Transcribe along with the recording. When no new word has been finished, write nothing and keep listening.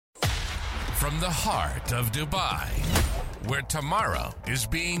from the heart of Dubai, where tomorrow is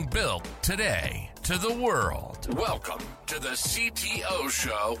being built today, to the world. Welcome to the CTO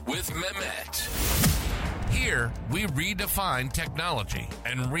Show with Mehmet. Here, we redefine technology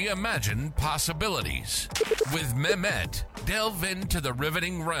and reimagine possibilities. With Mehmet, delve into the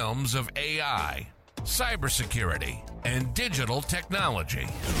riveting realms of AI, cybersecurity, and digital technology.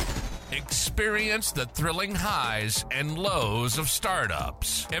 Experience the thrilling highs and lows of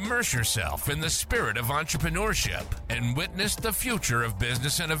startups. Immerse yourself in the spirit of entrepreneurship and witness the future of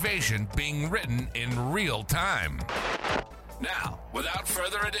business innovation being written in real time. Now, without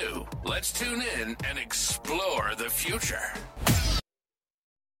further ado, let's tune in and explore the future.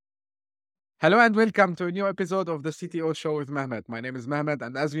 Hello and welcome to a new episode of the CTO Show with Mehmet. My name is Mehmet,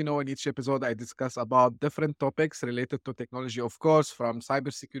 and as we know, in each episode, I discuss about different topics related to technology, of course, from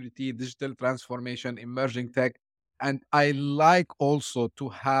cybersecurity, digital transformation, emerging tech. And I like also to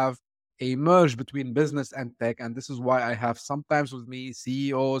have a merge between business and tech. And this is why I have sometimes with me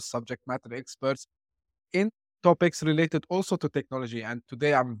CEOs, subject matter experts in topics related also to technology. And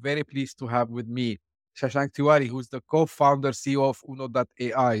today I'm very pleased to have with me Shashank Tiwari, who's the co-founder, CEO of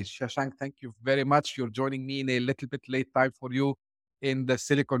Uno.ai. Shashank, thank you very much. You're joining me in a little bit late time for you in the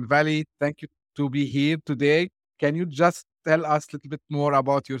Silicon Valley. Thank you to be here today. Can you just tell us a little bit more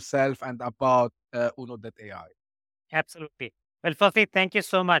about yourself and about Uno.ai? Absolutely. Well, firstly, thank you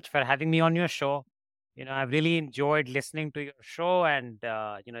so much for having me on your show. I've really enjoyed listening to your show, and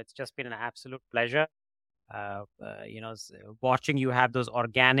it's just been an absolute pleasure. Watching you have those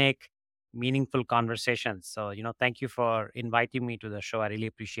organic, meaningful conversations. So, thank you for inviting me to the show. I really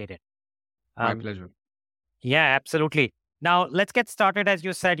appreciate it. My pleasure. Yeah, absolutely. Now, let's get started. As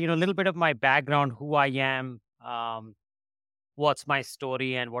you said, a little bit of my background, who I am, what's my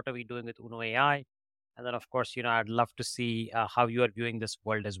story, and what are we doing with Uno AI. And then, of course, I'd love to see how you are viewing this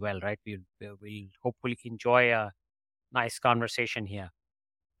world as well, right? We'll hopefully enjoy a nice conversation here.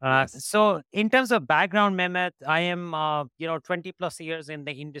 Yes. So in terms of background, Mehmet, I am, 20 plus years in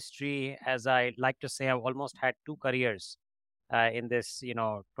the industry. As I like to say, I've almost had two careers in this,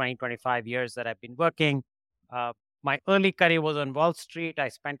 20, 25 years that I've been working. My early career was on Wall Street. I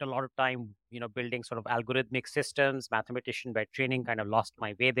spent a lot of time, building sort of algorithmic systems, mathematician by training, kind of lost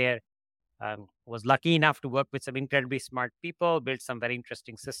my way there. Was lucky enough to work with some incredibly smart people, build some very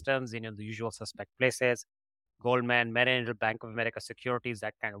interesting systems in the usual suspect places. Goldman, Merrill, Bank of America Securities,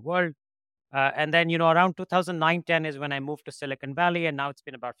 that kind of world. And then, around 2009-10 is when I moved to Silicon Valley, and now it's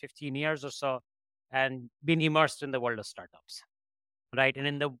been about 15 years or so, and been immersed in the world of startups, right? And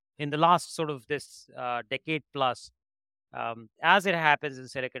in the last sort of this decade plus, as it happens in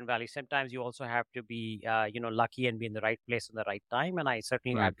Silicon Valley, sometimes you also have to be, lucky and be in the right place at the right time. And I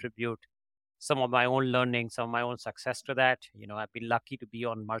certainly Right. attribute some of my own learning, some of my own success to that. I've been lucky to be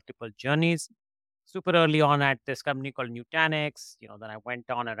on multiple journeys. Super early on at this company called Nutanix. Then I went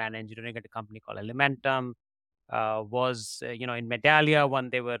on and ran engineering at a company called Elementum. Was in Medallia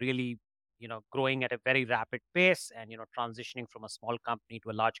when they were really growing at a very rapid pace and transitioning from a small company to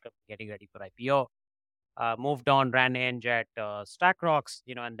a large company getting ready for IPO. Moved on, ran Eng at StackRox,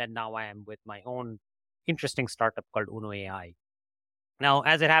 and then now I am with my own interesting startup called Uno AI. Now,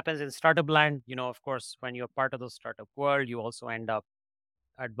 as it happens in startup land, of course, when you're part of the startup world, you also end up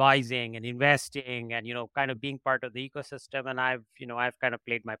advising and investing and kind of being part of the ecosystem. And I've kind of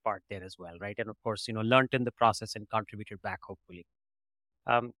played my part there as well, right? And of course, learned in the process and contributed back, hopefully.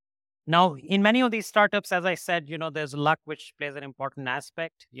 Now, in many of these startups, as I said, there's luck which plays an important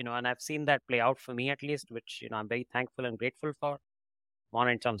aspect, and I've seen that play out for me at least, which I'm very thankful and grateful for. One,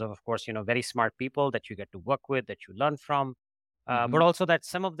 in terms of course, very smart people that you get to work with, that you learn from. But also that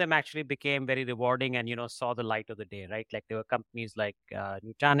some of them actually became very rewarding and, saw the light of the day, right? Like there were companies like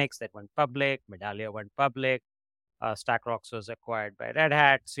Nutanix that went public, Medallia went public, StackRox was acquired by Red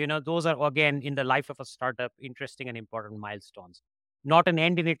Hat. So, those are, again, in the life of a startup, interesting and important milestones. Not an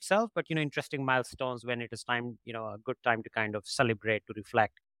end in itself, but, interesting milestones when it is time, a good time to kind of celebrate, to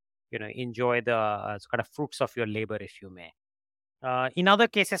reflect, enjoy the kind of fruits of your labor, if you may. In other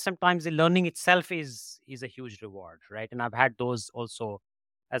cases, sometimes the learning itself is a huge reward, right? And I've had those also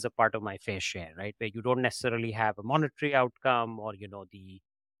as a part of my fair share, right? Where you don't necessarily have a monetary outcome or, the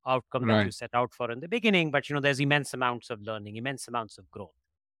outcome that you Right. set out for in the beginning, but, there's immense amounts of learning, immense amounts of growth,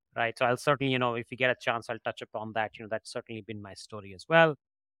 right? So I'll certainly, if we get a chance, I'll touch upon that. That's certainly been my story as well.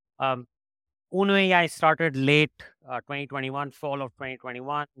 Uno AI started late 2021, fall of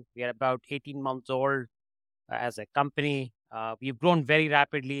 2021. We are about 18 months old as a company. We've grown very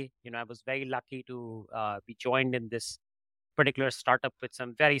rapidly. I was very lucky to be joined in this particular startup with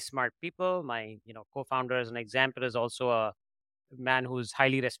some very smart people. My, co-founder, as an example, is also a man who's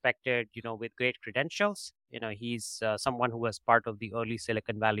highly respected, with great credentials. He's someone who was part of the early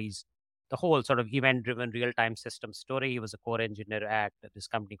Silicon Valley's the whole sort of event-driven real-time system story. He was a core engineer at this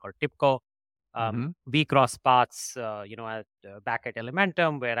company called TIPCO. Hmm. We crossed paths, back at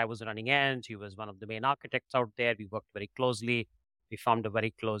Elementum, where I was running Eng. He was one of the main architects out there. We worked very closely. We formed a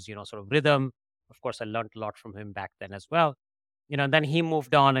very close, sort of rhythm. Of course, I learned a lot from him back then as well. Then he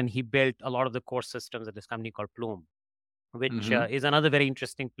moved on and he built a lot of the core systems at this company called Plume, which Hmm. is another very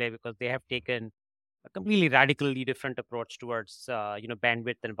interesting play because they have taken a completely radically different approach towards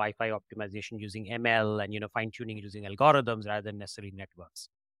bandwidth and Wi-Fi optimization using ML and fine tuning using algorithms rather than necessarily networks.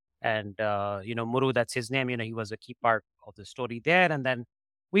 And Muru, that's his name. He was a key part of the story there. And then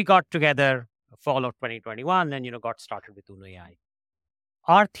we got together fall of 2021 and got started with Uno AI.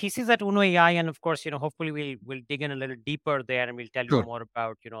 Our thesis at Uno AI, and of course, hopefully we'll dig in a little deeper there and we'll tell you Sure. more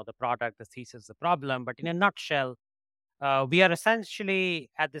about the product, the thesis, the problem. But in a nutshell, we are essentially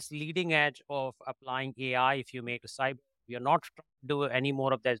at this leading edge of applying AI, if you may, to cyber. We are not trying to do any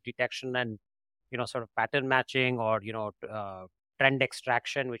more of that detection and sort of pattern matching or trend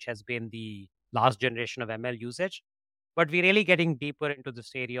extraction, which has been the last generation of ML usage. But we're really getting deeper into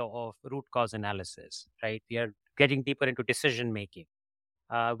this area of root cause analysis, right? We are getting deeper into decision making.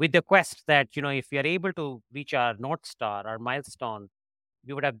 With the quest that if we are able to reach our North Star, our milestone,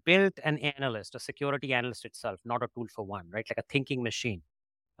 we would have built an analyst, a security analyst itself, not a tool for one, right? Like a thinking machine,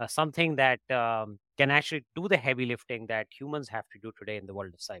 something that can actually do the heavy lifting that humans have to do today in the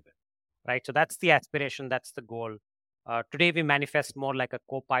world of cyber, right? So that's the aspiration, that's the goal. Today we manifest more like a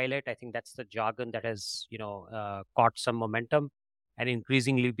co-pilot. I think that's the jargon that has caught some momentum and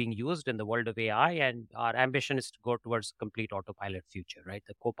increasingly being used in the world of AI. And our ambition is to go towards a complete autopilot future, right?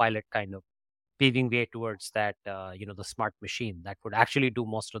 The co-pilot kind of paving way towards that, the smart machine that would actually do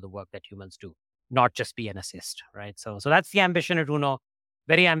most of the work that humans do, not just be an assist, right? So that's the ambition at Uno.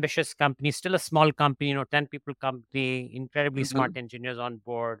 Very ambitious company, still a small company, 10 people company, incredibly smart Hmm. engineers on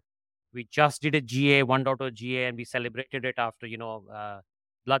board. We just did a GA, 1.0 GA, and we celebrated it after,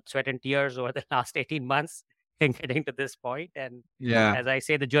 blood, sweat, and tears over the last 18 months in getting to this point. And Yeah. as I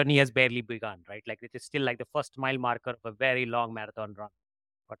say, the journey has barely begun, right? Like it is still like the first mile marker of a very long marathon run,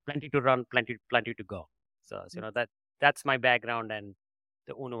 but plenty to run, plenty to go. So that's my background and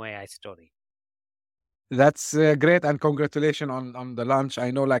the Uno AI story. That's great, and congratulations on the launch.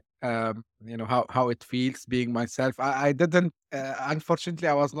 I know, like, how it feels being myself. I didn't, unfortunately,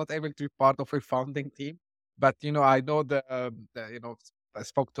 I was not able to be part of a founding team, but I know I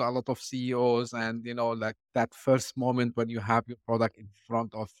spoke to a lot of CEOs, and like that first moment when you have your product in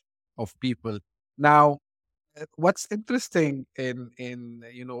front of people. Now, what's interesting in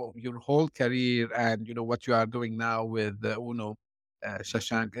your whole career and what you are doing now with Uno,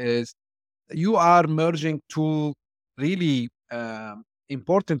 Shashank, is you are merging two really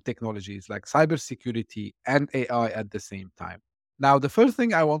important technologies like cybersecurity and AI at the same time. Now, the first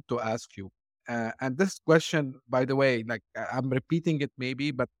thing I want to ask you, and this question, by the way, like I'm repeating it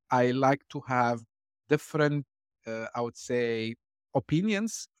maybe, but I like to have different, I would say,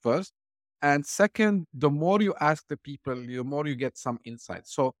 opinions first. And second, the more you ask the people, the more you get some insight.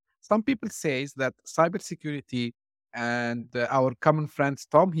 So some people says that cybersecurity, and our common friend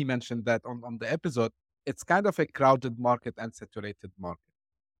Tom, he mentioned that on the episode, it's kind of a crowded market and saturated market.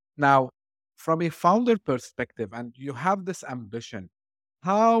 Now, from a founder perspective, and you have this ambition,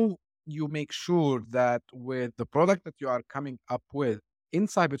 how you make sure that with the product that you are coming up with in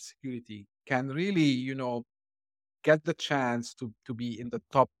cybersecurity can really, get the chance to be in the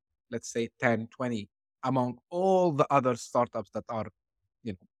top, let's say 10, 20 among all the other startups that are,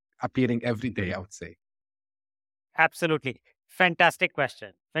 you know, appearing every day, I would say. Absolutely. Fantastic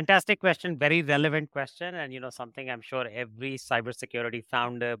question. Fantastic question. Very relevant question. And, something I'm sure every cybersecurity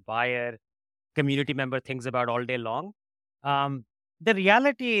founder, buyer, community member thinks about all day long. Um, the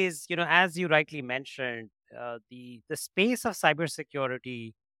reality is, as you rightly mentioned, the space of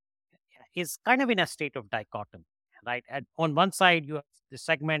cybersecurity is kind of in a state of dichotomy, right? On one side, you have the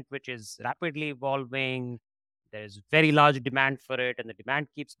segment which is rapidly evolving. There's very large demand for it, and the demand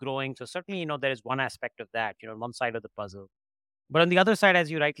keeps growing. So certainly, there is one aspect of that, on one side of the puzzle. But on the other side,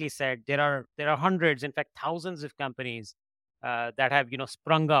 as you rightly said, there are hundreds, in fact, thousands of companies that have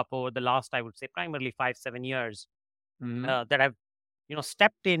sprung up over the last, I would say, primarily 5-7 years, Hmm. that have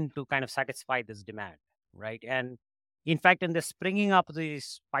stepped in to kind of satisfy this demand, right? And in fact, in the springing up of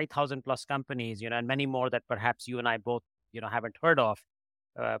these 5,000 plus companies, and many more that perhaps you and I both haven't heard of,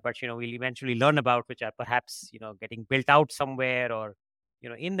 but we'll eventually learn about, which are perhaps getting built out somewhere or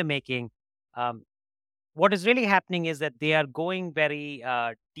in the making. um, what is really happening is that they are going very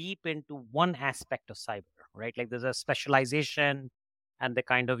deep into one aspect of cyber, right? Like there's a specialization, and the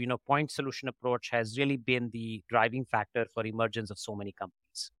kind of point solution approach has really been the driving factor for emergence of so many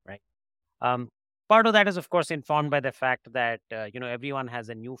companies, right? Um, Part of that is, of course, informed by the fact that everyone has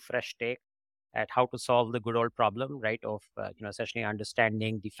a new, fresh take at how to solve the good old problem, right? Of essentially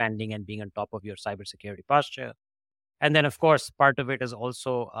understanding, defending, and being on top of your cybersecurity posture. And then, of course, part of it is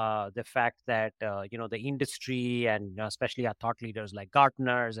also the fact that the industry and especially our thought leaders like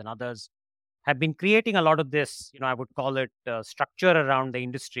Gartners and others have been creating a lot of this, I would call it structure around the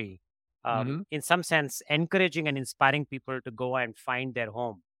industry, Mm-hmm. in some sense, encouraging and inspiring people to go and find their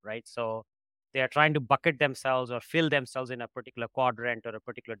home, right? So they are trying to bucket themselves or fill themselves in a particular quadrant or a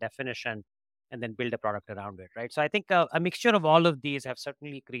particular definition and then build a product around it, right? So I think a mixture of all of these have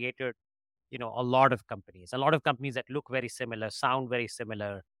certainly created, a lot of companies that look very similar, sound very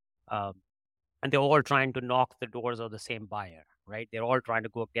similar, um, and they're all trying to knock the doors of the same buyer, right? They're all trying to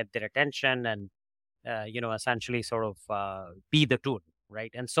go get their attention and essentially sort of be the tool,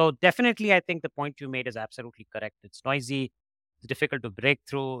 right? And so definitely, I think the point you made is absolutely correct. It's noisy, it's difficult to break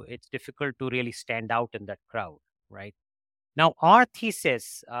through, it's difficult to really stand out in that crowd, right? Now, our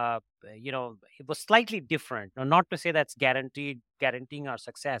thesis, it was slightly different. Now, not to say that's guaranteeing our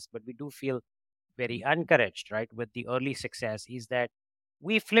success, but we do feel very encouraged, right, with the early success, is that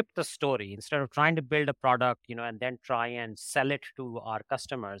we flipped the story. Instead of trying to build a product, and then try and sell it to our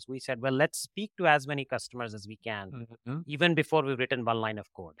customers, we said, well, let's speak to as many customers as we can, Mm-hmm. even before we've written one line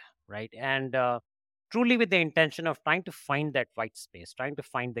of code, right? And truly with the intention of trying to find that white space, trying to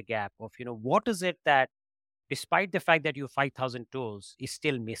find the gap of, what is it that, despite the fact that you have 5,000 tools, is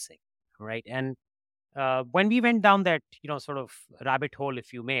still missing, right? And when we went down that sort of rabbit hole,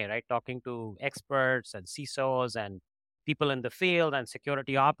 if you may, right, talking to experts and CISOs and people in the field and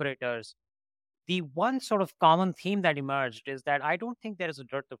security operators, the one sort of common theme that emerged is that I don't think there is a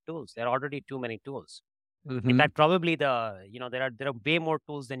dearth of tools. There are already too many tools. In Mm-hmm. fact, probably there are way more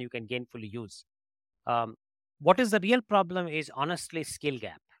tools than you can gainfully use. um, what is the real problem is honestly skill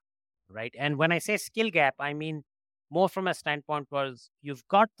gap, right? And when I say skill gap, I mean more from a standpoint was you've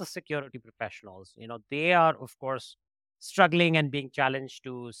got the security professionals, they are, of course, struggling and being challenged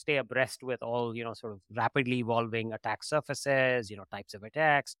to stay abreast with all, sort of rapidly evolving attack surfaces, types of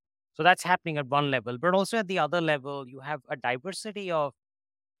attacks. So that's happening at one level, but also at the other level, you have a diversity of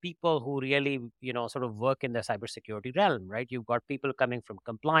people who really, sort of work in the cybersecurity realm, right? You've got people coming from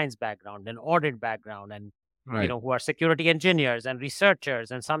compliance background and audit background and, Right. who are security engineers and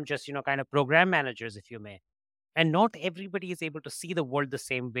researchers and some just, kind of program managers, if you may. And not everybody is able to see the world the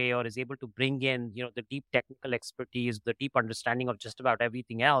same way or is able to bring in, the deep technical expertise, the deep understanding of just about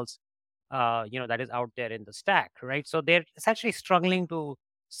everything else, that is out there in the stack, right? So they're essentially struggling to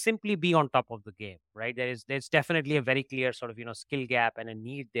simply be on top of the game, right? There's definitely a very clear sort of, skill gap and a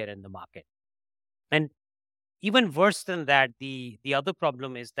need there in the market. And even worse than that, the other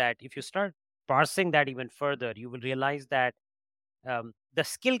problem is that if you start parsing that even further, you will realize that the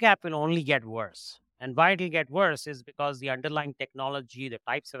skill gap will only get worse. And why it'll get worse is because the underlying technology, the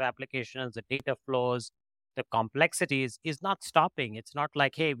types of applications, the data flows, the complexities is not stopping. It's not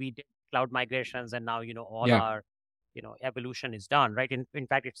like, hey, we did cloud migrations and now, all Yeah. our, evolution is done, right? In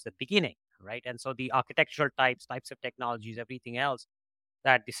fact, it's the beginning, right? And so the architectural types of technologies, everything else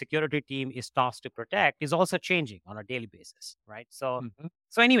that the security team is tasked to protect is also changing on a daily basis, right? So, Mm-hmm.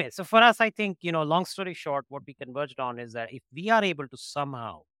 so anyway, so for us, I think, long story short, what we converged on is that if we are able to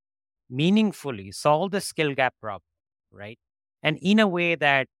somehow meaningfully solve the skill gap problem, right? And in a way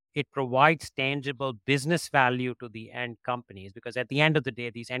that it provides tangible business value to the end companies, because at the end of the day,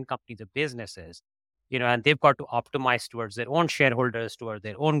 these end companies are businesses, and they've got to optimize towards their own shareholders, towards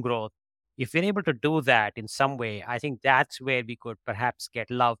their own growth. If we're able to do that in some way, I think that's where we could perhaps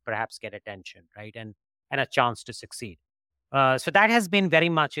get love, perhaps get attention, right? And a chance to succeed. So that has been very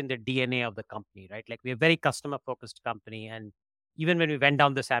much in the DNA of the company, right? Like we're a very customer focused company. And even when we went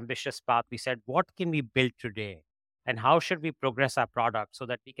down this ambitious path, we said, what can we build today? And how should we progress our product so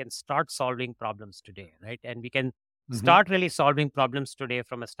that we can start solving problems today, right? And we can Mm-hmm. start really solving problems today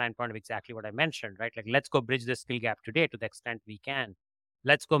from a standpoint of exactly what I mentioned, right? Like, let's go bridge the skill gap today to the extent we can.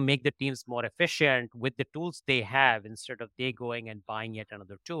 Let's go make the teams more efficient with the tools they have instead of they going and buying yet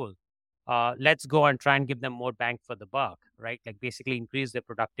another tool. Let's go and try and give them more bang for the buck, right? Like basically increase their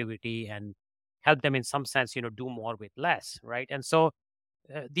productivity and help them in some sense, do more with less, right? And so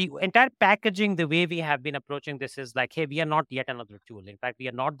the entire packaging, the way we have been approaching this is like, hey, we are not yet another tool. In fact, we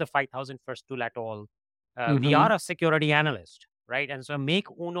are not the 5,000 first tool at all. We Mm-hmm. are a security analyst, right? And so make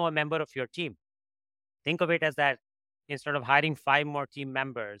Uno a member of your team. Think of it as that instead of hiring 5 more team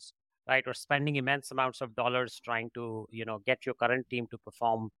members, right, or spending immense amounts of dollars trying to, get your current team to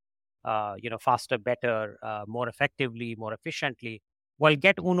perform faster, better, more effectively, more efficiently. Well,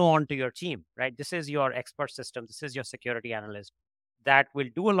 get Uno onto your team, right? This is your expert system. This is your security analyst that will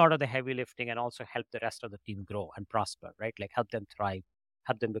do a lot of the heavy lifting and also help the rest of the team grow and prosper, right? Like help them thrive,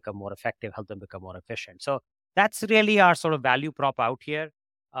 help them become more effective, help them become more efficient. So that's really our sort of value prop out here.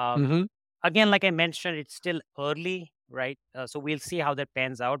 Um, Mm-hmm. Again, like I mentioned, it's still early, right? So we'll see how that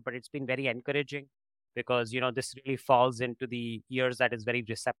pans out, but it's been very encouraging because this really falls into the ears that is very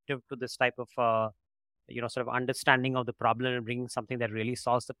receptive to this type of sort of understanding of the problem and bringing something that really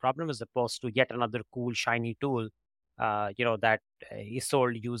solves the problem as opposed to yet another cool shiny tool that is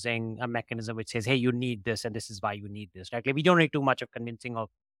sold using a mechanism which says, hey, you need this and this is why you need this, right? Like we don't need too much of convincing of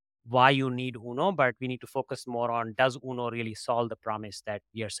why you need Uno, but we need to focus more on, does Uno really solve the promise that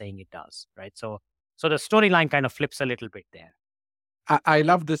we are saying it does, right? So the storyline kind of flips a little bit there. I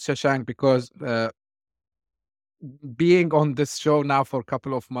love this, Shashank, because being on this show now for a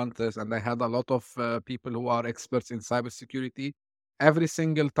couple of months, and I had a lot of people who are experts in cybersecurity. Every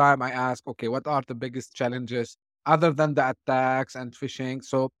single time I ask, okay, what are the biggest challenges other than the attacks and phishing?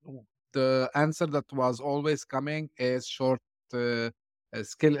 So the answer that was always coming is uh,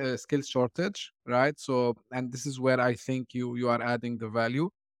 skill shortage, right? So, and this is where I think you are adding the value.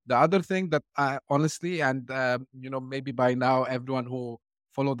 The other thing that I honestly, and maybe by now everyone who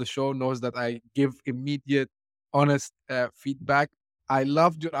follow the show knows that I give immediate honest feedback. I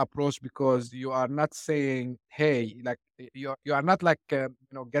loved your approach because you are not saying, "Hey," like you are not like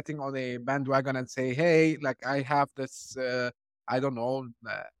getting on a bandwagon and say, "Hey, like I have this, I don't know,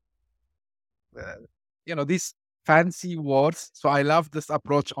 uh, these fancy words." So I love this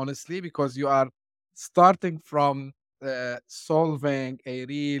approach honestly because you are starting from solving a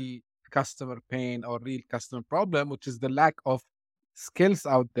real customer pain or real customer problem, which is the lack of skills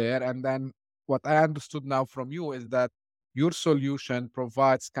out there. And then what I understood now from you is that your solution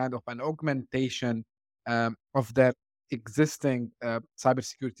provides kind of an augmentation of their existing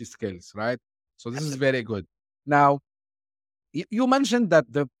cybersecurity skills, right? So this is Absolutely. very good. Now, you mentioned that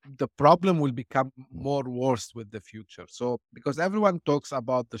the problem will become more worse with the future. So because everyone talks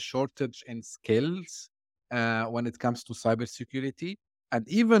about the shortage in skills when it comes to cybersecurity, and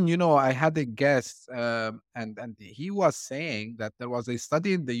even I had a guest, and he was saying that there was a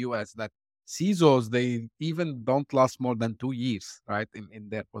study in the U.S. that CISOs, they even don't last more than 2 years, right, in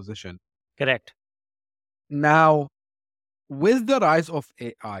their position. Correct. Now, with the rise of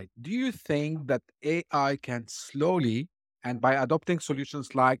AI, do you think that AI can slowly, and by adopting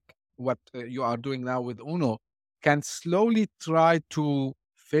solutions like what you are doing now with Uno, can slowly try to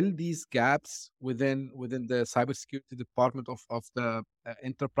fill these gaps within the cybersecurity department of the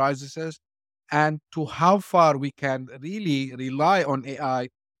enterprises, and to how far we can really rely on AI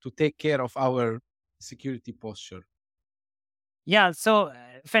to take care of our security posture? Yeah, so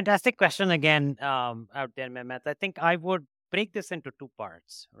fantastic question again out there, Mehmet. I think I would break this into two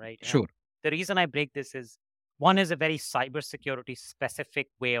parts, right? And Sure. the reason I break this is one is a very cybersecurity specific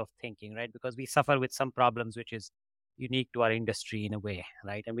way of thinking, right? Because we suffer with some problems which is unique to our industry in a way,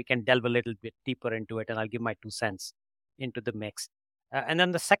 right? And we can delve a little bit deeper into it, and I'll give my 2 cents into the mix. And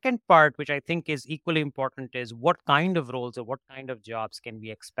then the second part, which I think is equally important, is what kind of roles or what kind of jobs can we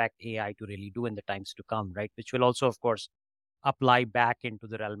expect AI to really do in the times to come, right? Which will also, of course, apply back into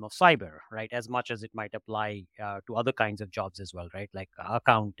the realm of cyber, right? As much as it might apply to other kinds of jobs as well, right? Like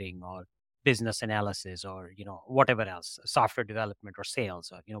accounting or business analysis or, whatever else, software development or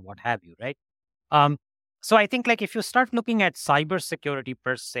sales or, what have you, right? Um, so I think like if you start looking at cybersecurity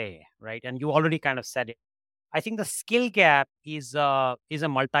per se, right? And you already kind of said it, I think the skill gap is a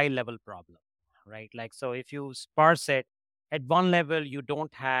multi-level problem, right? Like, so if you sparse it at one level, you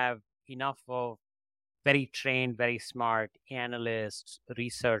don't have enough of very trained, very smart analysts,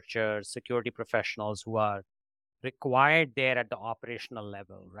 researchers, security professionals who are required there at the operational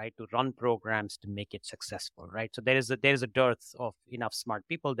level, right, to run programs to make it successful, right? So there is a dearth of enough smart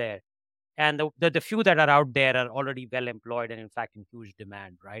people there, and the few that are out there are already well employed and in fact in huge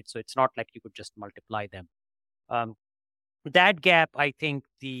demand, right? So it's not like you could just multiply them. Um, that gap, I think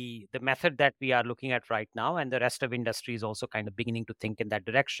the method that we are looking at right now, and the rest of industry is also kind of beginning to think in that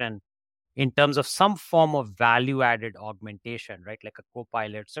direction in terms of some form of value added augmentation, right? Like a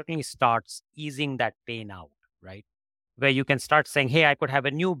co-pilot certainly starts easing that pain out, right? Where you can start saying, hey, I could have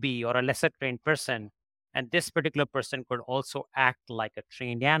a newbie or a lesser trained person. And this particular person could also act like a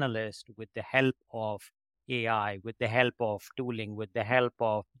trained analyst with the help of AI, with the help of tooling, with the help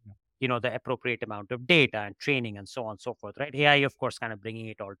of, the appropriate amount of data and training and so on and so forth, right? AI, of course, kind of bringing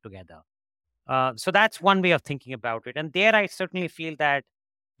it all together. So that's one way of thinking about it. And there I certainly feel that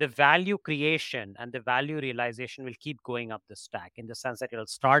the value creation and the value realization will keep going up the stack, in the sense that it'll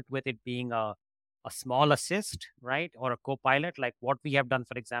start with it being a small assist, right? Or a co-pilot. Like what we have done,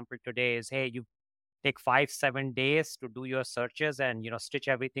 for example, today is, hey, you take 5 7 days to do your searches and stitch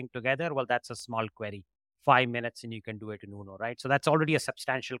everything together. Well, that's a small query, 5 minutes, and you can do it in Uno, right? So that's already a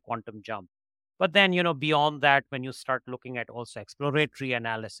substantial quantum jump. But then beyond that, when you start looking at also exploratory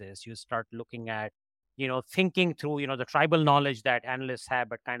analysis, you start looking at thinking through the tribal knowledge that analysts have,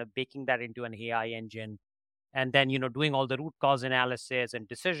 but kind of baking that into an AI engine, and then doing all the root cause analysis and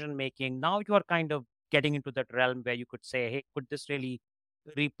decision making. Now you are kind of getting into that realm where you could say, hey, could this really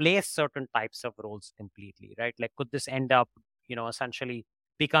replace certain types of roles completely, right? Like, could this end up essentially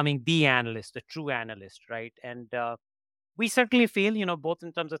becoming the analyst, the true analyst, right? And we certainly feel, both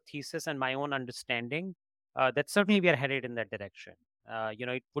in terms of thesis and my own understanding, that certainly we are headed in that direction.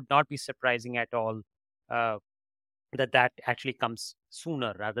 It would not be surprising at all uh, that actually comes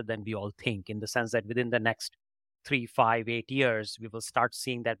sooner rather than we all think, in the sense that within the next 3 5 8 years we will start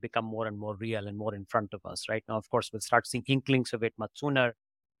seeing that become more and more real and more in front of us. Right now, of course, we'll start seeing inklings of it much sooner,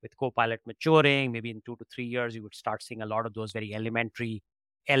 with Copilot maturing. Maybe in 2 to 3 years you would start seeing a lot of those very elementary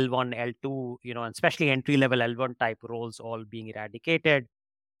L1 L2, and especially entry level L1 type roles all being eradicated,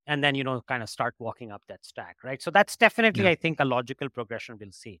 and then kind of start walking up that stack, right? So that's definitely, Yeah. I think, a logical progression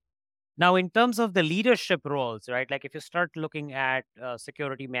we'll see. Now, in terms of the leadership roles, right? Like if you start looking at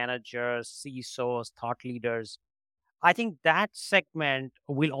security managers, CISOs, thought leaders, I think that segment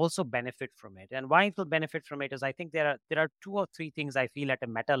will also benefit from it. And why it will benefit from it is, I think there are two or three things I feel at a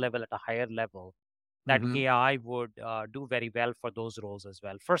meta level, at a higher level, that Hmm. AI would do very well for those roles as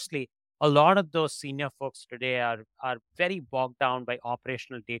well. Firstly, a lot of those senior folks today are very bogged down by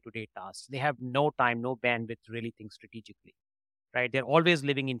operational day-to-day tasks. They have no time, no bandwidth to really think strategically, right? They're always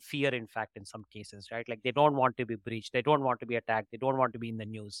living in fear, in fact, in some cases, right? Like they don't want to be breached, they don't want to be attacked, they don't want to be in the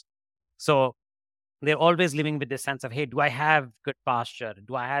news. So they're always living with this sense of, hey, do I have good posture?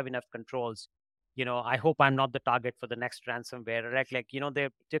 Do I have enough controls? I hope I'm not the target for the next ransomware, right? Like,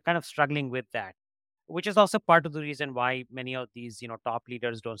 they're kind of struggling with that, which is also part of the reason why many of these, top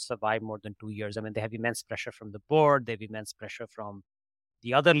leaders don't survive more than 2 years. I mean, they have immense pressure from the board, they have immense pressure from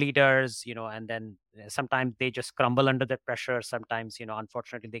the other leaders, and then sometimes they just crumble under the pressure. Sometimes,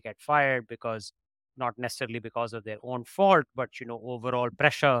 unfortunately, they get fired because, not necessarily because of their own fault, but overall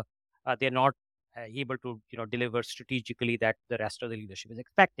pressure. They're not able to deliver strategically that the rest of the leadership is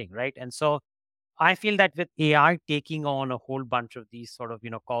expecting, right? And so I feel that with AI taking on a whole bunch of these sort of,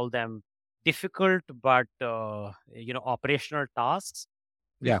 call them difficult but operational tasks,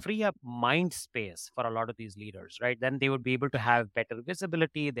 will Yeah. free up mind space for a lot of these leaders, right? Then they would be able to have better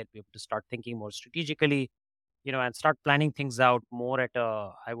visibility. They'd be able to start thinking more strategically, and start planning things out more at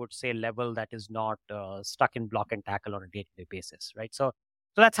a, I would say, level that is not stuck in block and tackle on a day-to-day basis, right? So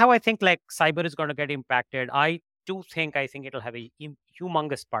that's how I think like cyber is going to get impacted. I think it'll have a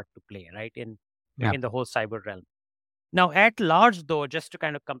humongous part to play, right, in Yeah. in the whole cyber realm. Now, at large, though, just to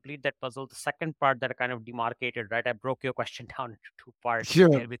kind of complete that puzzle, the second part that I kind of demarcated, right? I broke your question down into two parts. So Sure.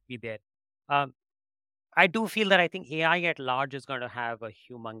 bear with me there. Um, I do feel that I think AI at large is going to have a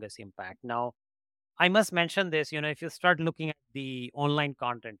humongous impact. Now, I must mention this, if you start looking at the online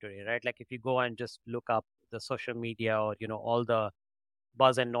content today, right? Like if you go and just look up the social media, or, all the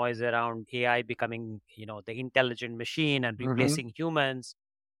buzz and noise around AI becoming, the intelligent machine and Hmm. replacing humans,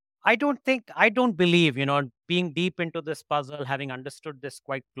 I don't believe, being deep into this puzzle, having understood this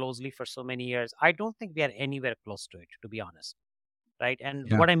quite closely for so many years, I don't think we are anywhere close to it, to be honest. Right. And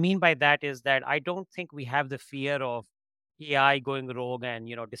Yeah. what I mean by that is that I don't think we have the fear of AI going rogue and,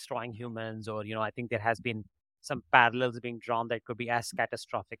 destroying humans, or, I think there has been some parallels being drawn that could be as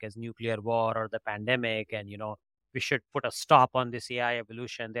catastrophic as nuclear war or the pandemic. And, we should put a stop on this AI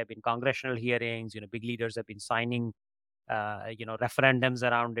evolution. There have been congressional hearings, big leaders have been signing referendums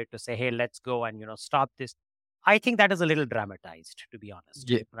around it to say, hey, let's go and, stop this. I think that is a little dramatized, to be honest,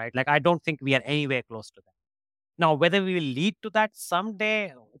 Yeah. right? Like, I don't think we are anywhere close to that. Now, whether we will lead to that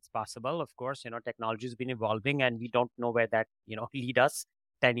someday, it's possible. Of course, technology has been evolving and we don't know where that, lead us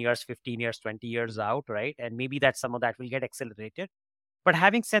 10 years, 15 years, 20 years out, right? And maybe that some of that will get accelerated. But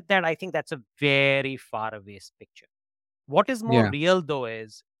having said that, I think that's a very far away picture. What is more Yeah. real, though,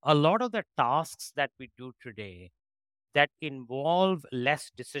 is a lot of the tasks that we do today that involve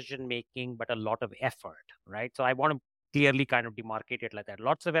less decision making but a lot of effort, right? So I want to clearly kind of demarcate it like that.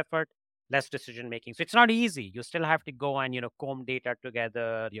 Lots of effort, less decision making. So it's not easy. You still have to go and comb data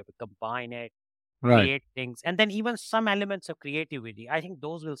together, you have to combine it, Right. create things, and then even some elements of creativity, I think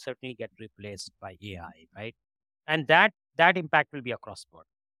those will certainly get replaced by AI, right? And that impact will be across board.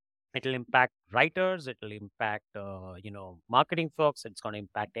 It'll impact writers. It'll impact, marketing folks. It's going to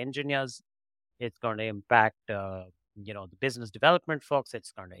impact engineers. It's going to impact, the business development folks.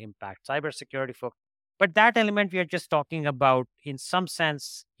 It's going to impact cybersecurity folks. But that element we are just talking about, in some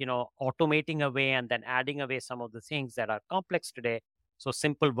sense, automating away and then adding away some of the things that are complex today. So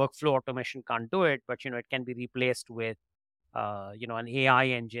simple workflow automation can't do it, but it can be replaced with an AI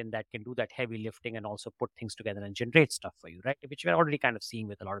engine that can do that heavy lifting and also put things together and generate stuff for you, right? Which we're already kind of seeing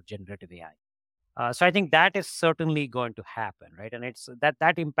with a lot of generative AI. So I think that is certainly going to happen, right? And it's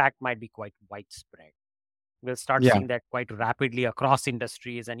that impact might be quite widespread. We'll start Yeah. seeing that quite rapidly across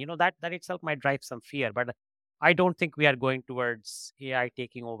industries, and that itself might drive some fear. But I don't think we are going towards AI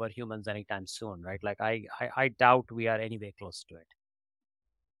taking over humans anytime soon, right? Like I doubt we are anywhere close to it.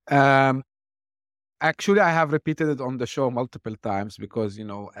 Um, Actually, I have repeated it on the show multiple times because,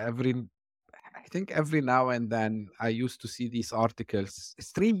 I think every now and then I used to see these articles.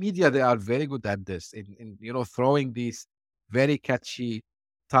 Stream media, they are very good at this in throwing these very catchy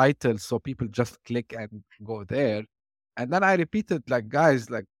titles so people just click and go there. And then I repeated, like, guys,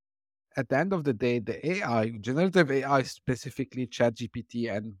 like, at the end of the day, the AI, generative AI, specifically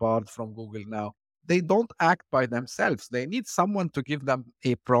ChatGPT and Bard from Google now, they don't act by themselves. They need someone to give them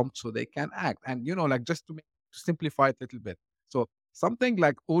a prompt so they can act. And, like, just to simplify it a little bit. So something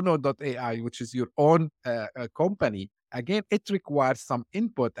like Uno.ai, which is your own company, again, it requires some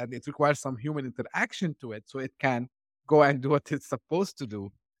input and it requires some human interaction to it so it can go and do what it's supposed to do.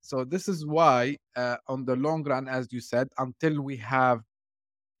 So this is why, on the long run, as you said, until we have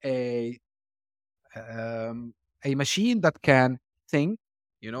a um, a machine that can think,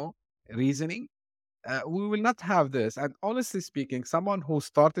 you know, reasoning, we will not have this. And honestly speaking, someone who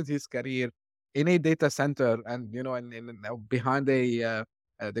started his career in a data center and behind the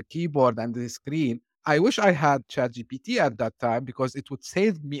keyboard and the screen, I wish I had ChatGPT at that time because it would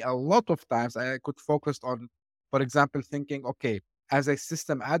save me a lot of times. I could focus on, for example, thinking, okay, as a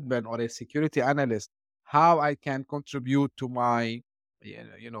system admin or a security analyst, how I can contribute to my,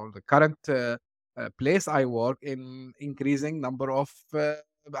 the current place I work in increasing number of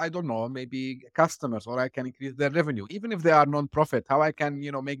I don't know, maybe customers, or I can increase their revenue, even if they are non-profit. How I can,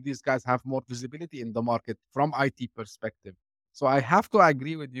 make these guys have more visibility in the market from IT perspective. So I have to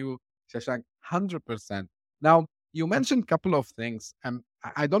agree with you, Shashank, 100%. Now, you mentioned a couple of things, and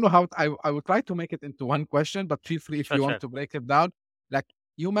I don't know how I will try to make it into one question, but feel free if Sure, you want sure. to break it down. Like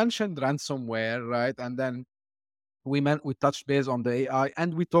you mentioned ransomware, right? And then we touched base on the AI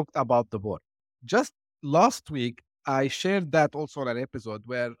and we talked about the board. Just last week, I shared that also on an episode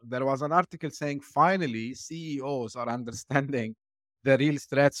where there was an article saying finally CEOs are understanding the real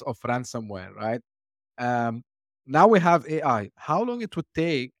threats of ransomware, right? Um, Now we have AI. How long it would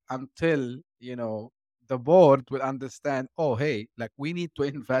take until the board will understand? Oh, hey, like we need to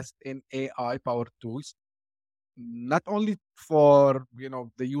invest in AI powered tools not only for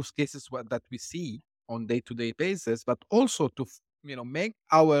the use cases that we see on day-to-day basis, but also to make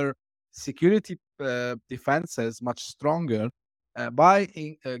our security defenses much stronger by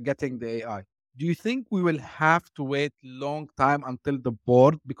getting the AI. Do you think we will have to wait long time until the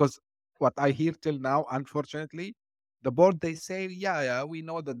board? Because what I hear till now, unfortunately, the board they say, yeah, we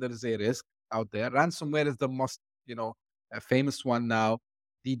know that there is a risk out there. Ransomware is the most famous one now,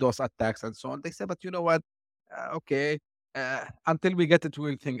 DDoS attacks and so on. They say, but you know what? Okay, until we get it,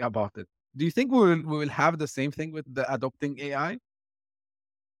 we'll think about it. Do you think we will have the same thing with the adopting AI?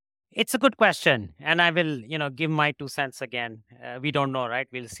 It's a good question, and I will, give my 2 cents again. We don't know, right?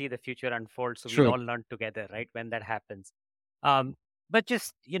 We'll see the future unfold, so we'll Sure. all learn together, right? When that happens, um, but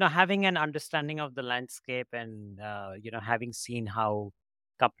just having an understanding of the landscape and having seen how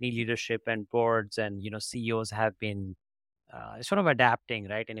company leadership and boards and CEOs have been sort of adapting,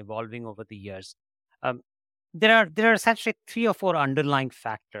 right, and evolving over the years. Um, there are essentially 3 or 4 underlying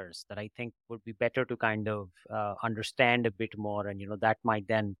factors that I think would be better to kind of understand a bit more, and that might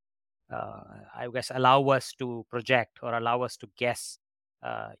then uh, I guess allow us to project or allow us to guess,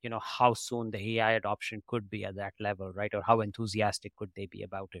 how soon the AI adoption could be at that level, right? Or how enthusiastic could they be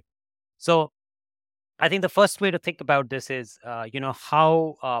about it? So I think the first way to think about this is,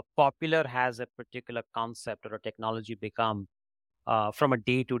 how popular has a particular concept or a technology become from a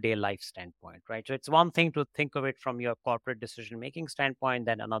day-to-day life standpoint, right? So it's one thing to think of it from your corporate decision-making standpoint,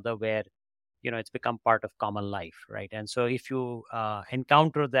 then another where it's become part of common life, right? And so if you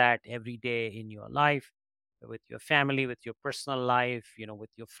encounter that every day in your life, with your family, with your personal life, with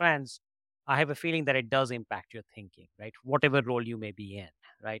your friends, I have a feeling that it does impact your thinking, right? Whatever role you may be in,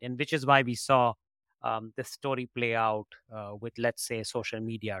 right? And which is why we saw this story play out with, let's say, social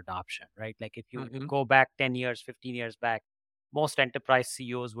media adoption, right? Like if you Mhm. go back 10 years, 15 years back, most enterprise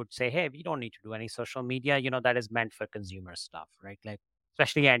CEOs would say, hey, we don't need to do any social media. That is meant for consumer stuff, right? Like,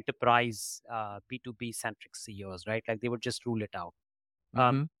 especially enterprise B2B centric CEOs, right? Like they would just rule it out.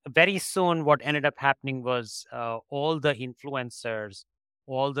 Mhm. Very soon, what ended up happening was all the influencers,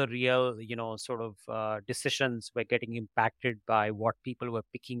 all the real, sort of decisions were getting impacted by what people were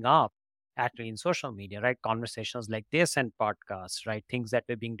picking up actually in social media, right? Conversations like this and podcasts, right? Things that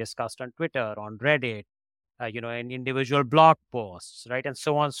were being discussed on Twitter, on Reddit, in individual blog posts, right? And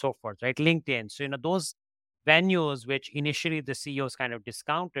so on and so forth, right? LinkedIn. So, those venues which initially the CEOs kind of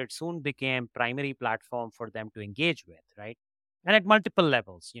discounted soon became primary platform for them to engage with, right? And at multiple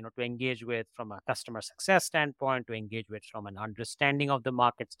levels, to engage with from a customer success standpoint, to engage with from an understanding of the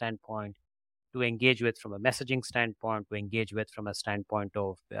market standpoint, to engage with from a messaging standpoint, to engage with from a standpoint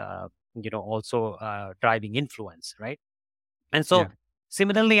of, also driving influence, right? And so Yeah.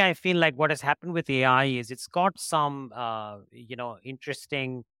 similarly, I feel like what has happened with AI is it's got some,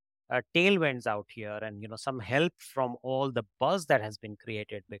 interesting tailwinds out here and, some help from all the buzz that has been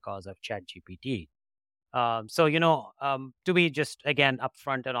created because of ChatGPT. So, to be just again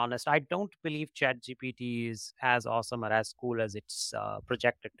upfront and honest, I don't believe ChatGPT is as awesome or as cool as it's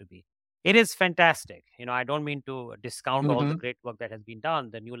projected to be. It is fantastic. I don't mean to discount all the Mhm. great work that has been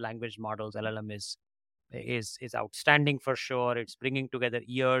done. The new language models, LLM, is outstanding for sure. It's bringing together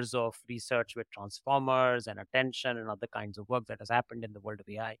years of research with transformers and attention and other kinds of work that has happened in the world of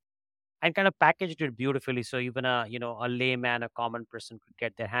AI, and kind of packaged it beautifully so even a layman, a common person could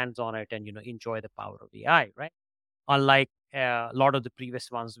get their hands on it and enjoy the power of AI, right? Unlike a lot of the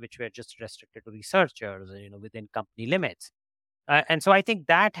previous ones which were just restricted to researchers, within company limits. And so I think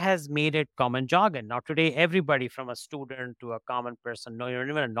that has made it common jargon. Now, today, everybody from a student to a common person, no,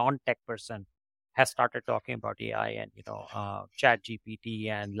 even a non-tech person, has started talking about AI and Chat GPT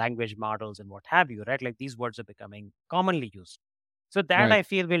and language models and what have you, right? Like these words are becoming commonly used. So that Right. I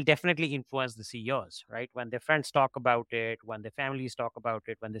feel will definitely influence the CEOs, right? When their friends talk about it, when their families talk about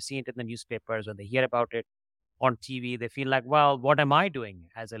it, when they see it in the newspapers, when they hear about it on TV, they feel like, well, what am I doing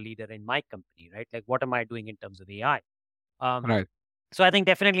as a leader in my company, right? Like, what am I doing in terms of AI? Um, Right. so I think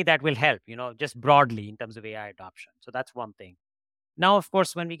definitely that will help, just broadly in terms of AI adoption. So that's one thing. Now, of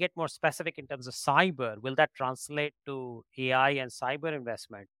course, when we get more specific in terms of cyber, will that translate to AI and cyber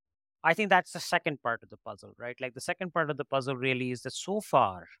investment? I think that's the second part of the puzzle, right? Like the second part of the puzzle really is that so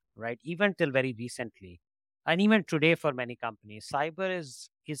far, right, even till very recently, and even today for many companies, cyber is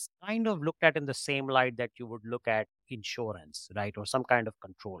kind of looked at in the same light that you would look at insurance, right, or some kind of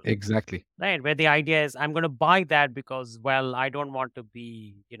control, Exactly. right? Where the idea is I'm going to buy that because, well, I don't want to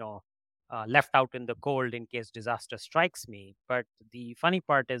be, left out in the cold in case disaster strikes me. But the funny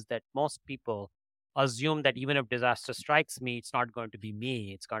part is that most people assume that even if disaster strikes me, it's not going to be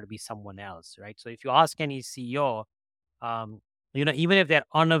me, it's going to be someone else, right? So if you ask any CEO, um, even if they're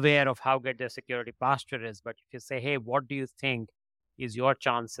unaware of how good their security posture is, but if you say, hey, what do you think is your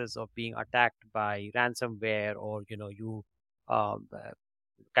chances of being attacked by ransomware, or, you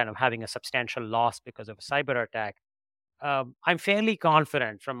kind of having a substantial loss because of a cyber attack, I'm fairly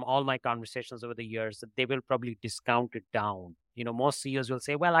confident from all my conversations over the years that they will probably discount it down. Most CEOs will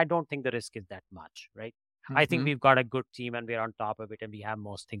say, well, I don't think the risk is that much, right? I think Mhm. we've got a good team and we're on top of it and we have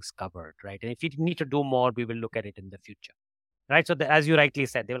most things covered, right? And if we need to do more, we will look at it in the future, right? So, as you rightly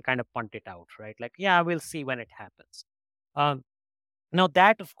said, they will kind of punt it out, right? Like, yeah, we'll see when it happens. Um, Now,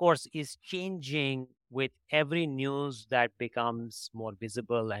 that, of course, is changing with every news that becomes more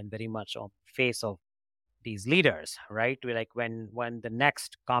visible and very much on the face of these leaders, right? Like when the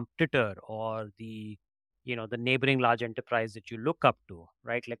next competitor or the neighboring large enterprise that you look up to,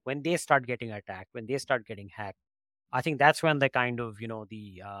 right? Like when they start getting attacked, when they start getting hacked, I think that's when the kind of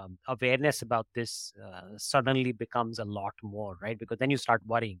the awareness about this suddenly becomes a lot more, right? Because then you start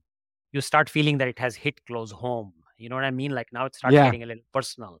worrying, you start feeling that it has hit close home. You know what I mean? Like now it starts Yeah. getting a little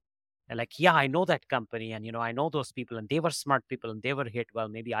personal. And like, yeah, I know that company, and I know those people, and they were smart people, and they were hit. Well,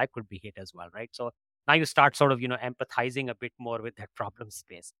 maybe I could be hit as well, right? So now you start sort of empathizing a bit more with that problem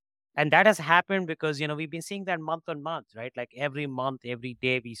space. And that has happened because we've been seeing that month on month, right? Like every month, every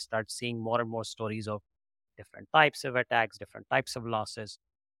day, we start seeing more and more stories of different types of attacks, different types of losses.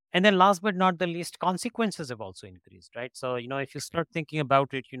 And then last but not the least, consequences have also increased, right? So, if you start thinking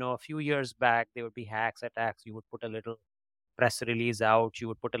about it, a few years back, there would be hacks, attacks. You would put a little press release out, you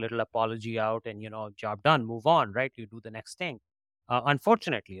would put a little apology out, and, job done, move on, right? You do the next thing.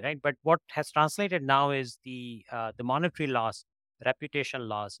 Unfortunately, right? But what has translated now is the monetary loss, reputation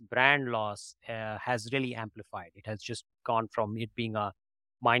loss, brand loss has really amplified. It has just gone from it being a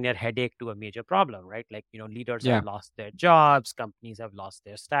minor headache to a major problem, right? Like, leaders have Yeah. lost their jobs, companies have lost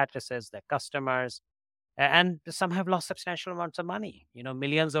their statuses, their customers. And some have lost substantial amounts of money,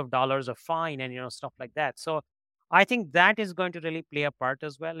 millions of dollars of fine and stuff like that. So I think that is going to really play a part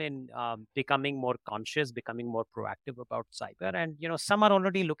as well in becoming more conscious, becoming more proactive about cyber. And some are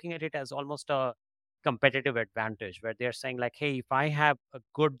already looking at it as almost a competitive advantage, where they're saying like, hey, if I have a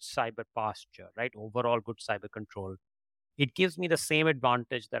good cyber posture, right, overall good cyber control, it gives me the same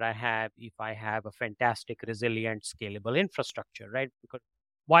advantage that I have if I have a fantastic, resilient, scalable infrastructure, right? Because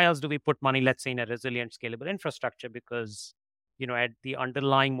why else do we put money, let's say, in a resilient, scalable infrastructure? Because, at the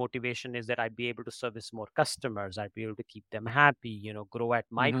underlying motivation is that I'd be able to service more customers, I'd be able to keep them happy, grow at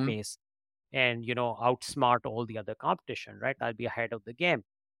my Mm-hmm. pace, and, outsmart all the other competition, right? I'll be ahead of the game.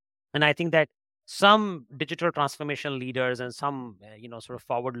 And I think that some digital transformation leaders and some, sort of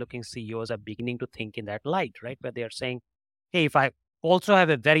forward looking CEOs are beginning to think in that light, right? Where they're saying, hey, if I also have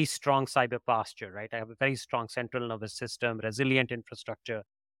a very strong cyber posture, right? I have a very strong central nervous system, resilient infrastructure.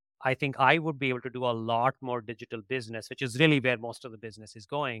 I think I would be able to do a lot more digital business, which is really where most of the business is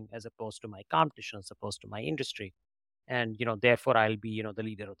going, as opposed to my competition, as opposed to my industry. And, therefore I'll be, the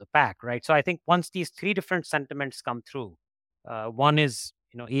leader of the pack, right? So I think once these three different sentiments come through, one is,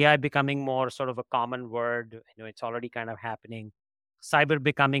 AI becoming more sort of a common word, it's already kind of happening. Cyber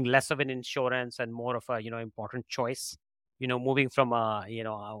becoming less of an insurance and more of a, important choice, moving from a,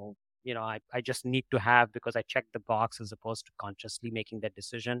 I just need to have because I checked the box, as opposed to consciously making that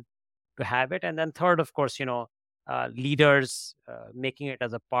decision to have it. And then third, of course, leaders making it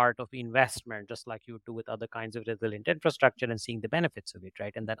as a part of investment, just like you do with other kinds of resilient infrastructure, and seeing the benefits of it,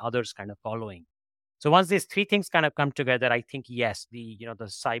 right? And then others kind of following. So once these three things kind of come together, I think yes, the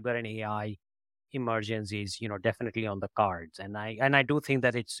cyber and AI emergence is definitely on the cards, and I do think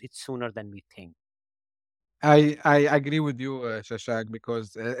that it's sooner than we think. I agree with you, Shashank,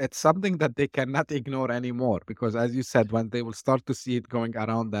 because it's something that they cannot ignore anymore. Because as you said, when they will start to see it going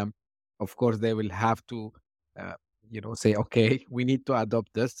around them, of course they will have to, uh, say, okay, we need to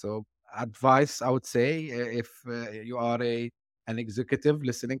adopt this. So, advice I would say, if you are an executive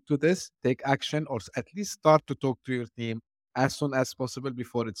listening to this, take action, or at least start to talk to your team as soon as possible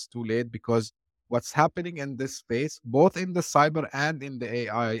before it's too late. Because what's happening in this space, both in the cyber and in the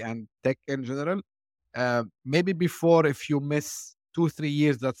AI and tech in general, maybe before, if you miss 2 3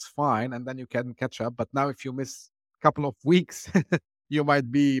 years, that's fine, and then you can catch up. But now if you miss a couple of weeks, you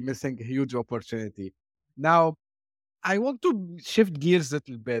might be missing a huge opportunity. Now I want to shift gears a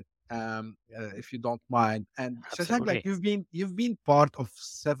little bit, if you don't mind. And Shashank, like Absolutely. you've been part of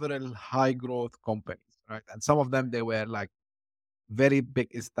several high growth companies, right? And some of them, they were like very big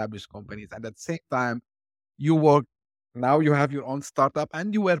established companies, and at the same time you work, now you have your own startup,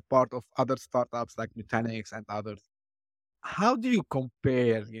 and you were part of other startups like Nutanix and others. How do you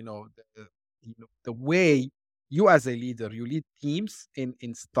compare, the way you as a leader, you lead teams in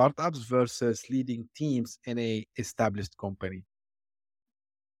startups versus leading teams in a established company?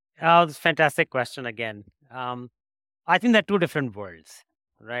 Oh, this fantastic question again. I think they're two different worlds,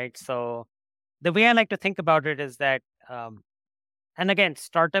 right? So the way I like to think about it is that, and again,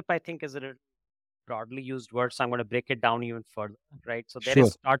 startup I think is a broadly used word, so I'm going to break it down even further, right? So there is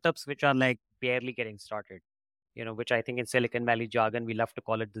Sure. startups which are like barely getting started, which I think in Silicon Valley jargon we love to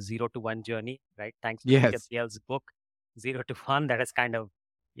call it the 0 to 1 journey, right? Thanks to Peter Yes. Thiel's book, 0 to 1, that has kind of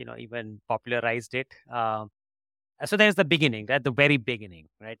even popularized it. So there's the beginning, at the very beginning,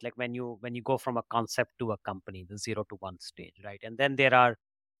 right? Like when you go from a concept to a company, the 0 to 1 stage, right? And then there are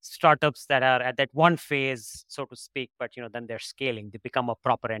startups that are at that one phase, so to speak, but then they're scaling, they become a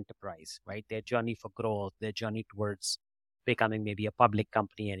proper enterprise, right? Their journey for growth, their journey towards becoming maybe a public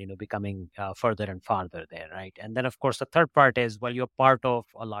company, and becoming further and farther there, right? And then of course the third part is, well, you're part of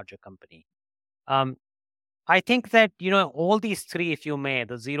a larger company. um, I think that all these three, if you may,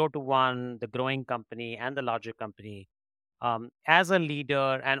 the 0 to 1, the growing company, and the larger company, as a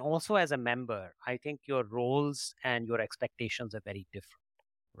leader and also as a member, I think your roles and your expectations are very different,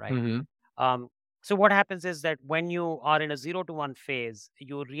 right? Hmm. Um, so what happens is that when you are in a 0 to 1 phase,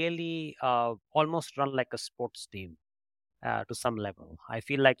 you really almost run like a sports team to some level. I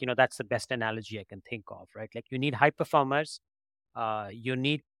feel like that's the best analogy I can think of, right? Like you need high performers, you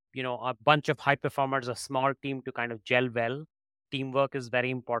need a bunch of high performers, a small team to kind of gel well. Teamwork is very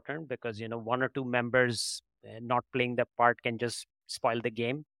important because one or two members not playing their part can just spoil the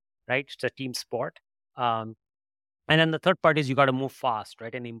game, right? It's a team sport. um, and then the third part is you got to move fast,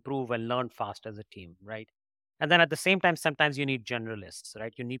 right, and improve and learn fast as a team, right? And then at the same time, sometimes you need generalists,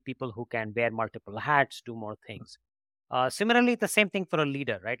 right? You need people who can wear multiple hats, do more things. Similarly, the same thing for a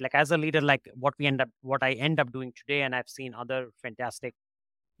leader, right? Like as a leader, like what I end up doing today, and I've seen other fantastic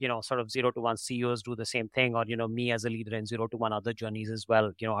sort of 0 to 1 CEOs do the same thing, or me as a leader in 0 to 1 other journeys as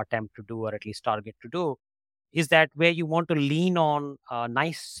well, attempt to do, or at least target to do. is that where you want to lean on a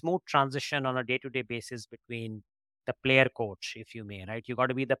nice smooth transition on a day-to-day basis between the player coach, if you may, right? You got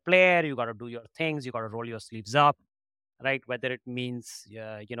to be the player, you got to do your things, you got to roll your sleeves up, right? Whether it means,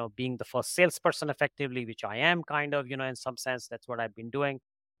 being the first salesperson effectively, which I am kind of, in some sense, that's what I've been doing,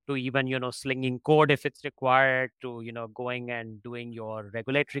 to even, slinging code if it's required, to, going and doing your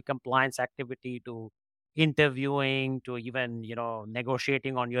regulatory compliance activity, to interviewing, to even,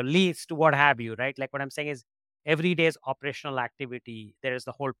 negotiating on your lease, to what have you, right? Like what I'm saying is every day's operational activity, there is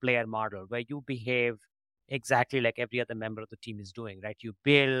the whole player model where you behave exactly like every other member of the team is doing, right? You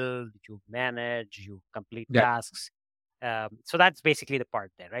build, you manage, you complete Yeah. tasks. So that's basically the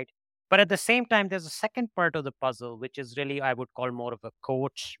part there, right? But at the same time, there's a second part of the puzzle, which is really, I would call more of a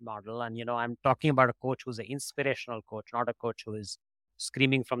coach model. And, I'm talking about a coach who's an inspirational coach, not a coach who is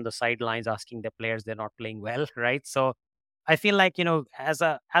screaming from the sidelines, asking the players they're not playing well, right? So I feel like, as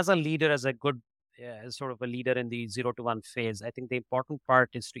a leader, as a good sort of a leader in the 0 to 1 phase, I think the important part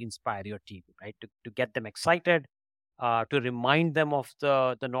is to inspire your team, right? To get them excited, to remind them of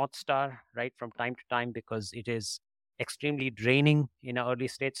the North Star, right, from time to time, because it is extremely draining in an early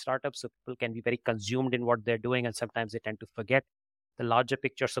stage startup. So people can be very consumed in what they're doing, and sometimes they tend to forget the larger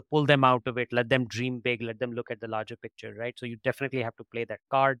picture. So pull them out of it, let them dream big, let them look at the larger picture, right? So you definitely have to play that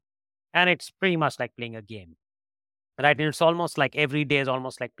card. And it's pretty much like playing a game, right? And it's almost like every day is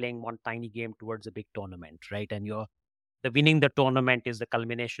almost like playing one tiny game towards a big tournament, right? And the winning the tournament is the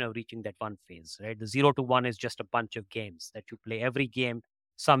culmination of reaching that one phase, right? The 0 to 1 is just a bunch of games that you play every game.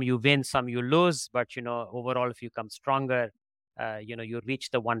 Some you win, some you lose, but overall, if you come stronger, you reach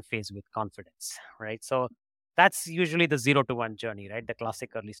the one phase with confidence, right? So that's usually the 0 to 1 journey, right? The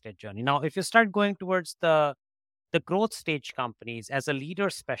classic early stage journey. Now, if you start going towards the growth stage companies, as a leader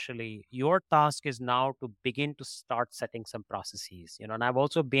especially, your task is now to begin to start setting some processes, and I've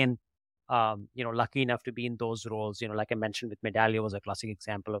also been lucky enough to be in those roles. Like I mentioned, with Medallia was a classic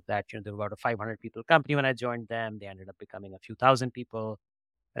example of that. There were about a 500 people company when I joined them. They ended up becoming a few thousand people.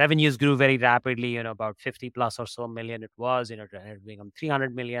 Revenues grew very rapidly, about 50 plus or so million it was, it ended up becoming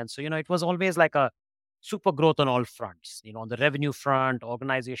 300 million. So, it was always like a super growth on all fronts, on the revenue front,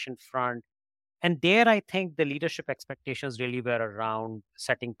 organization front. And there, I think the leadership expectations really were around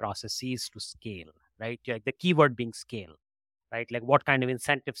setting processes to scale, right? Like the keyword being scale, right? Like what kind of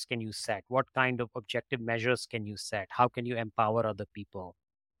incentives can you set? What kind of objective measures can you set? How can you empower other people?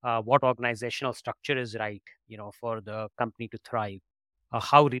 What organizational structure is right, for the company to thrive?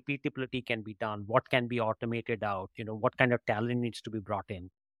 How repeatability can be done? What can be automated out? What kind of talent needs to be brought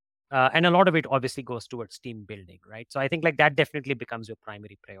in? And a lot of it obviously goes towards team building, right? So I think like that definitely becomes your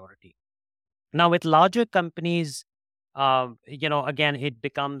primary priority. Now, with larger companies, again, it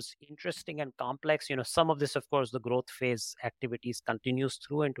becomes interesting and complex. Some of this, of course, the growth phase activities continues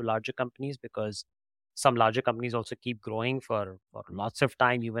through into larger companies, because some larger companies also keep growing for lots of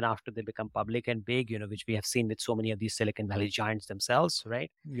time, even after they become public and big, which we have seen with so many of these Silicon Valley giants themselves,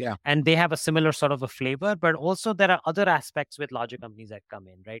 right? Yeah. And they have a similar sort of a flavor, but also there are other aspects with larger companies that come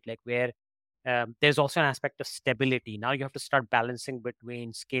in, right? Like where there's also an aspect of stability. Now you have to start balancing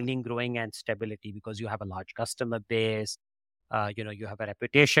between scaling, growing, and stability, because you have a large customer base. You have a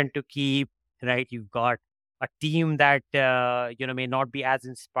reputation to keep, right? You've got a team that may not be as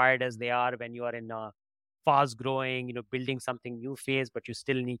inspired as they are when you are in a fast growing, building something new phase, but you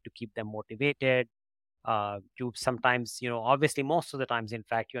still need to keep them motivated. You sometimes, obviously most of the times, in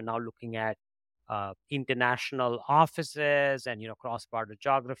fact, you're now looking at international offices and, cross-border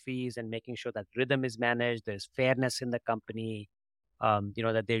geographies, and making sure that rhythm is managed. There's fairness in the company,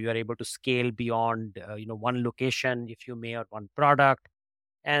 that you are able to scale beyond, one location, if you may, or one product.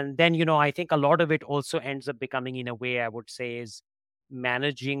 And then, I think a lot of it also ends up becoming, in a way, I would say, is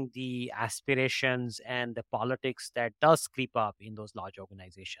managing the aspirations and the politics that does creep up in those large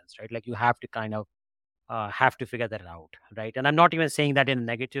organizations, right? Like you have to figure that out, right? And I'm not even saying that in a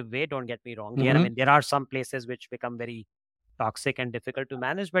negative way. Don't get me wrong here. I Hmm. mean, there are some places which become very toxic and difficult to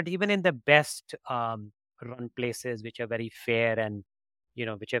manage, but even in the best run places, which are very fair and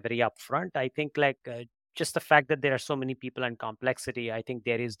which are very upfront, I think like just the fact that there are so many people and complexity, I think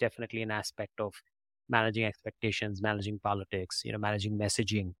there is definitely an aspect of managing expectations, managing politics, managing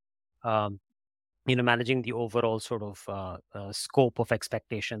messaging. Um, managing the overall sort of scope of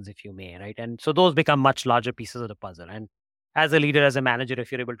expectations, if you may, right? And so those become much larger pieces of the puzzle. And as a leader, as a manager,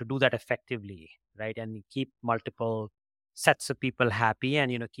 if you're able to do that effectively, right, and keep multiple sets of people happy,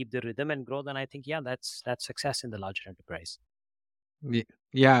 and keep the rhythm and grow, then I think, yeah, that's success in the larger enterprise.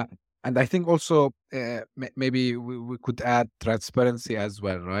 Yeah. And I think also maybe we could add transparency as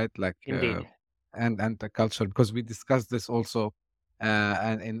well, right? Like Indeed. and the culture, because we discussed this also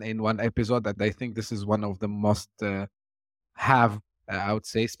and in one episode. And I think this is one of the most have I would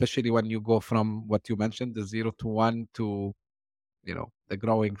say, especially when you go from what you mentioned, the 0 to 1 to the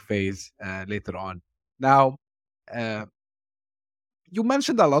growing phase later on. Now, uh, you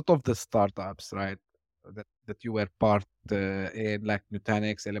mentioned a lot of the startups, right? That you were part in, like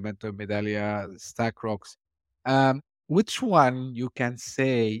Nutanix, Elementor, Medallia, Stackrocks. Which one you can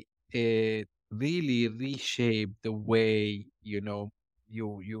say it really reshaped the way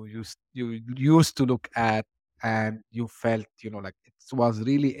you used to look at, and you felt like it was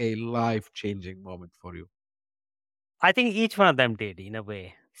really a life changing moment for you? I think each one of them did in a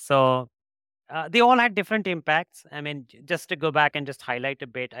way. So they all had different impacts. I mean, just to go back and just highlight a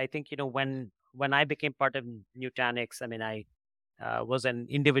bit, I think when I became part of Nutanix, I mean, I was an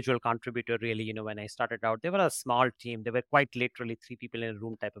individual contributor really. When I started out, they were a small team. They were quite literally three people in a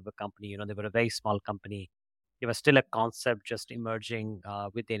room type of a company. They were a very small company. It was still a concept just emerging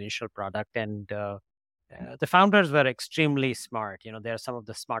with the initial product, and the founders were extremely smart. They're some of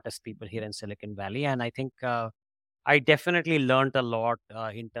the smartest people here in Silicon Valley, and I think I definitely learned a lot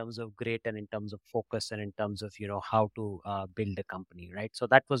in terms of grit and in terms of focus and in terms of how to build a company, right? So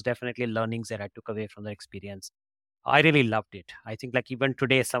that was definitely learnings that I took away from the experience. I really loved it. I think like even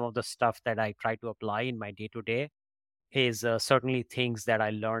today, some of the stuff that I try to apply in my day to day is certainly things that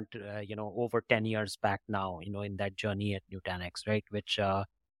I learned, over 10 years back now, in that journey at Nutanix, right? Which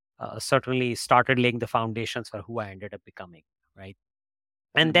certainly started laying the foundations for who I ended up becoming, right?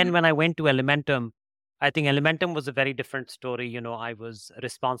 And then Hmm. when I went to Elementum, I think Elementum was a very different story. I was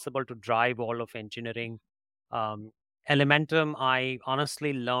responsible to drive all of engineering. Um, Elementum, I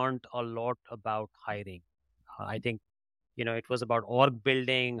honestly learned a lot about hiring. I think it was about org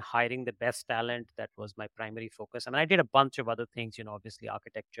building, hiring the best talent. That was my primary focus. I mean, I did a bunch of other things, obviously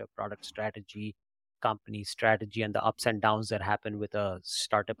architecture, product strategy, company strategy, and the ups and downs that happen with a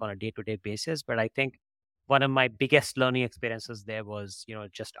startup on a day-to-day basis. But I think one of my biggest learning experiences there was,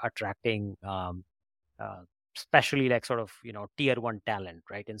 just attracting uh, especially like sort of, tier one talent,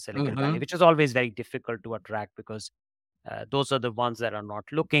 right, in Silicon Valley, Hmm. which is always very difficult to attract because those are the ones that are not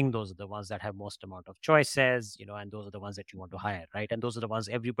looking. Those are the ones that have most amount of choices, and those are the ones that you want to hire, right? And those are the ones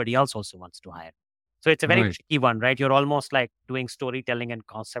everybody else also wants to hire. So it's a very Right. tricky one, right? You're almost like doing storytelling and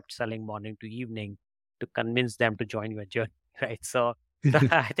concept selling morning to evening to convince them to join your journey, right? So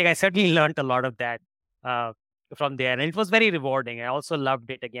I think I certainly learned a lot of that uh, from there, and it was very rewarding. I also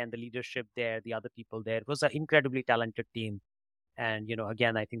loved it. Again, the leadership there, the other people there. It was an incredibly talented team, and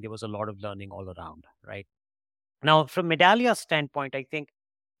again, I think there was a lot of learning all around, right? Now, from Medallia's standpoint, I think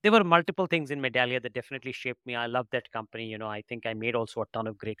there were multiple things in Medallia that definitely shaped me. I love that company. I think I made also a ton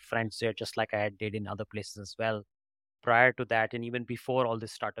of great friends there, just like I had did in other places as well prior to that, and even before all the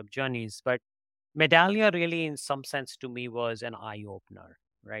startup journeys. But Medallia really, in some sense, to me was an eye opener,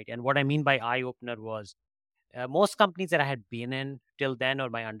 right? And what I mean by eye opener was most companies that I had been in till then, or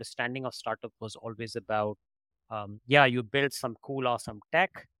my understanding of startup was always about, yeah, you build some cool, awesome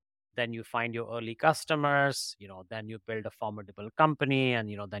tech, then you find your early customers, then you build a formidable company, and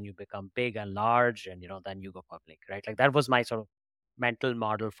then you become big and large, and then you go public, right? Like that was my sort of mental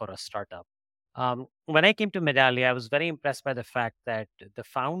model for a startup. When I came to Medallia, I was very impressed by the fact that the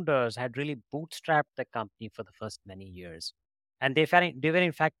founders had really bootstrapped the company for the first many years, and they were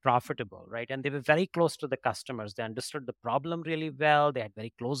in fact profitable, right? And they were very close to the customers. They understood the problem really well. They had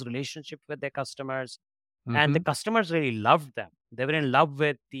very close relationship with their customers, and the Hmm. customers really loved them. They were in love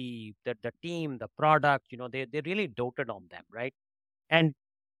with the team, the product. They really doted on them, right? And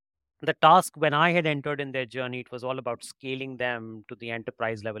the task when I had entered in their journey, it was all about scaling them to the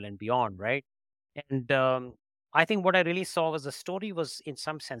enterprise level and beyond, right? And I think what I really saw was the story was in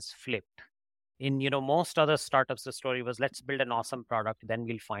some sense flipped. In most other startups, the story was let's build an awesome product, then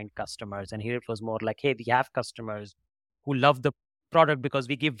we'll find customers. And here it was more like, hey, we have customers who love the product because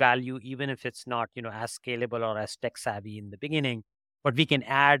we give value, even if it's not as scalable or as tech savvy in the beginning, but we can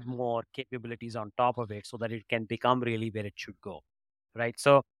add more capabilities on top of it so that it can become really where it should go, right?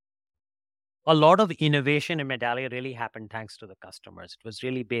 So a lot of innovation in Medallia really happened thanks to the customers. It was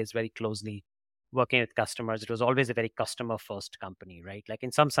really based very closely working with customers. It was always a very customer first company, right? Like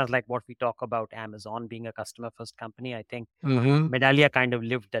in some sense, like what we talk about Amazon being a customer first company, I think Hmm. Medallia kind of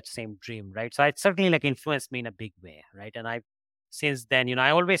lived that same dream, right? So it certainly like influenced me in a big way, right? And I've since then,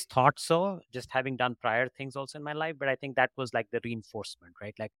 I always thought so, just having done prior things also in my life, but I think that was like the reinforcement,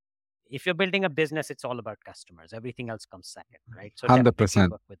 right? Like if you're building a business, it's all about customers. Everything else comes second, right? So definitely 100%.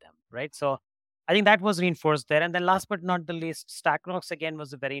 work with them, right? So I think that was reinforced there. And then last but not the least, Stackrocks again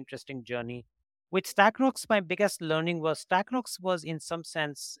was a very interesting journey. With Stackrocks, my biggest learning was Stackrocks was in some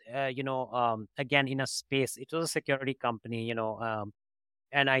sense, again, in a space. It was a security company,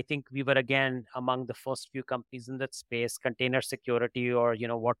 and I think we were again among the first few companies in that space, container security, or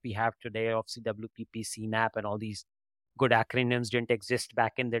what we have today of CWPP, CNAP, and all these good acronyms didn't exist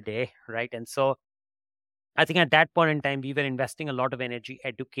back in the day, right? And so I think at that point in time, we were investing a lot of energy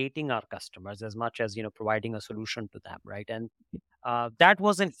educating our customers as much as providing a solution to them, right? And that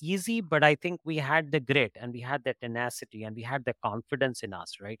wasn't easy, but I think we had the grit and we had the tenacity and we had the confidence in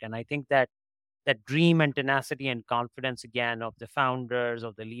us, right? And I think that dream and tenacity and confidence again of the founders,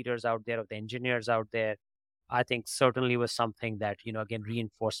 of the leaders out there, of the engineers out there, I think certainly was something that, again,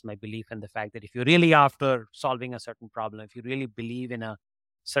 reinforced my belief in the fact that if you're really after solving a certain problem, if you really believe in a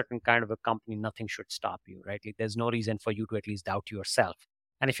certain kind of a company, nothing should stop you, right? Like there's no reason for you to at least doubt yourself.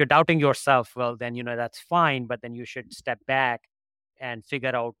 And if you're doubting yourself, well, then, that's fine, but then you should step back and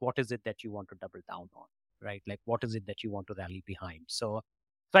figure out what is it that you want to double down on, right? Like what is it that you want to rally behind? So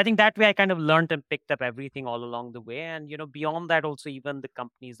I think that way I kind of learned and picked up everything all along the way. And, beyond that, also, even the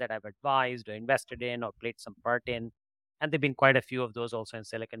companies that I've advised or invested in or played some part in, and there've been quite a few of those also in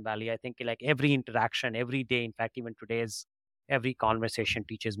Silicon Valley. I think like every interaction, every day, in fact, even today's every conversation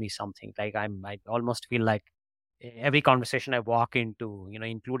teaches me something. Like I almost feel like every conversation I walk into,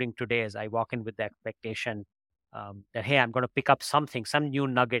 including today's, I walk in with the expectation that, hey, I'm going to pick up something, some new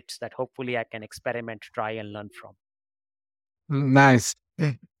nuggets that hopefully I can experiment, try, and learn from. Nice.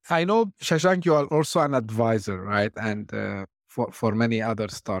 I know, Shashank, you are also an advisor, right? And for many other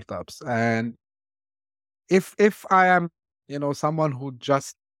startups. And if I am, someone who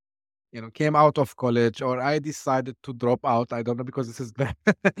just came out of college, or I decided to drop out, I don't know, because this is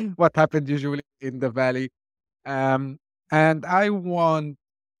what happened usually in the valley. Um, and I want,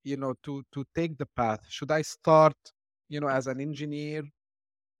 to take the path. Should I start, as an engineer,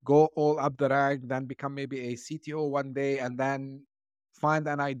 go all up the rank, then become maybe a CTO one day, and then find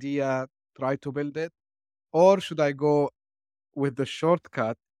an idea, try to build it? Or should I go with the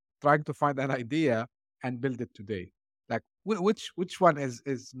shortcut, trying to find an idea and build it today? Like which one is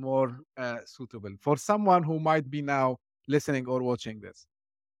more suitable for someone who might be now listening or watching this?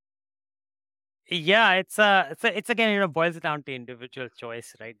 Yeah, it's again, boils down to individual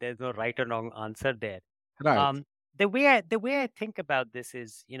choice, right? There's no right or wrong answer there. Right. The way I think about this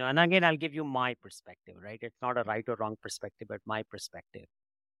is, and again, I'll give you my perspective, right? It's not a right or wrong perspective, but my perspective.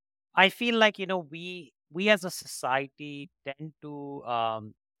 I feel like, we as a society tend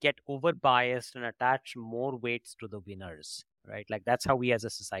to get over biased and attach more weights to the winners, right? Like that's how we as a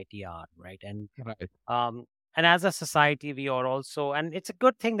society are, right? Right. Um, and as a society, we are also, and it's a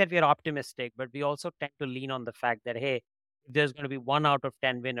good thing that we are optimistic, but we also tend to lean on the fact that, hey, if there's going to be 1 out of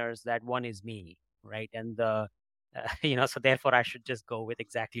 10 winners, that one is me, right? And so therefore I should just go with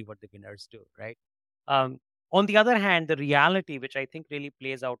exactly what the winners do, right? Um, on the other hand, the reality, which I think really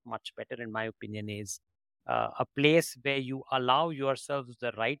plays out much better, in my opinion, is a place where you allow yourselves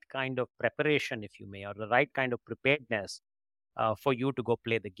the right kind of preparation, if you may, or the right kind of preparedness for you to go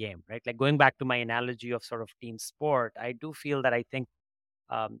play the game, right? Like going back to my analogy of sort of team sport, I do feel that I think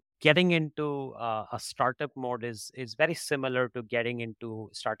getting into a startup mode is very similar to getting into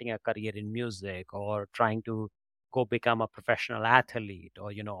starting a career in music or trying to go become a professional athlete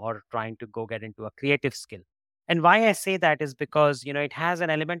or or trying to go get into a creative skill. And why I say that is because it has an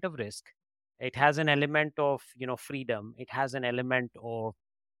element of risk, it has an element of freedom, it has an element of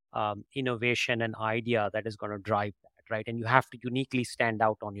innovation and idea that is going to drive that, right? And you have to uniquely stand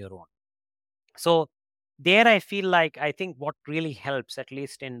out on your own. So there I feel like I think what really helps, at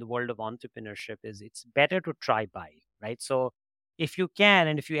least in the world of entrepreneurship, is it's better to try by, right? So if you can,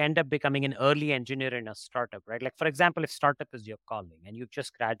 and if you end up becoming an early engineer in a startup, right? Like for example, if startup is your calling and you've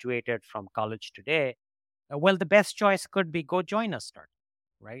just graduated from college today, well, the best choice could be go join a startup,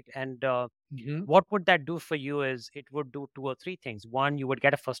 right? And Mhm. what would that do for you is it would do two or three things. One, you would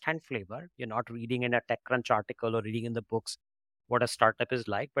get a first-hand flavor. You're not reading in a TechCrunch article or reading in the books what a startup is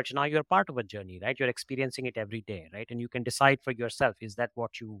like, but now you're part of a journey, right? You're experiencing it every day, right? And you can decide for yourself, is that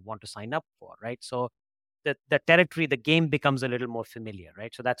what you want to sign up for, right? So the territory, the game becomes a little more familiar,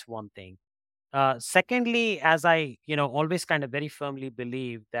 right? So that's one thing. Secondly, as I, always kind of very firmly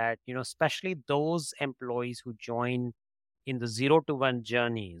believe that, especially those employees who join in the 0 to 1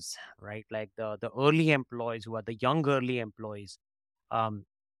 journeys, right? Like the early employees who are the young early employees, um,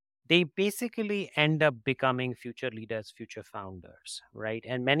 they basically end up becoming future leaders, future founders, right?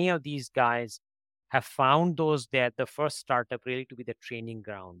 And many of these guys have found those that the first startup really to be the training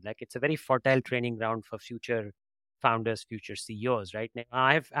ground. Like it's a very fertile training ground for future founders, future CEOs, right? Now,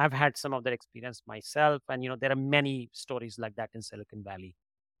 I've had some of that experience myself, and there are many stories like that in Silicon Valley.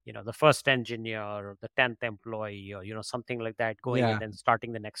 the first engineer or the 10th employee, or something like that, going and Yeah. then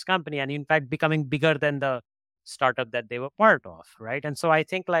starting the next company, and in fact becoming bigger than the startup that they were part of, right? And so I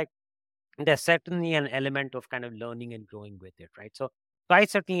think, like, there's certainly an element of kind of learning and growing with it, right? So I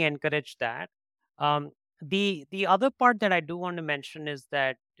certainly encourage that. um the other part that I do want to mention is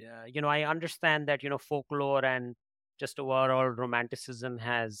that I understand that folklore and just overall romanticism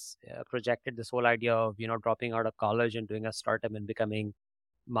has projected this whole idea of dropping out of college and doing a startup and becoming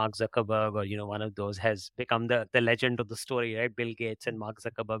Mark Zuckerberg, or one of those, has become the legend of the story, right? Bill Gates and Mark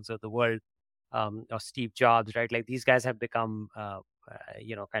Zuckerbergs of the world, or Steve Jobs, right? Like, these guys have become,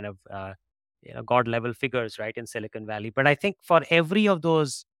 kind of, god level figures, right, in Silicon Valley. But I think for every of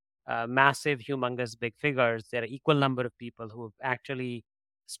those massive, humongous, big figures, there are equal number of people who have actually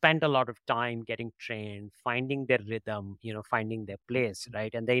spent a lot of time getting trained, finding their rhythm, finding their place,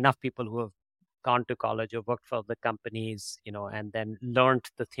 right? And there are enough people who have gone to college or worked for the companies, and then learned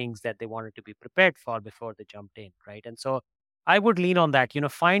the things that they wanted to be prepared for before they jumped in, right? And so I would lean on that.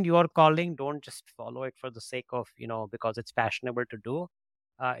 Find your calling. Don't just follow it for the sake of, because it's fashionable to do.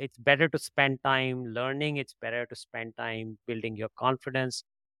 It's better to spend time learning. It's better to spend time building your confidence.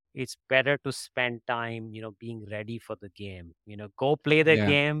 It's better to spend time, being ready for the game. Go play the Yeah.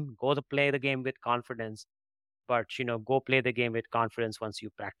 game. Go to play the game with confidence. But go play the game with confidence once you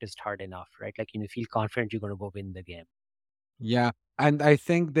practiced hard enough, right? Like, feel confident you're going to go win the game. Yeah. And I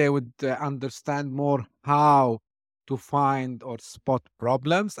think they would understand more how to find or spot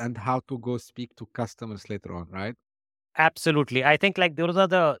problems and how to go speak to customers later on, right? Absolutely. I think, like, those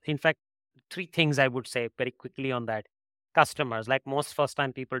are in fact, three things I would say very quickly on that. Customers, like, most first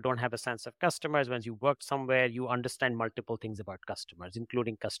time people don't have a sense of customers. Once you work somewhere, you understand multiple things about customers,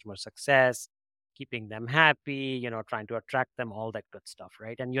 including customer success, keeping them happy, trying to attract them, all that good stuff,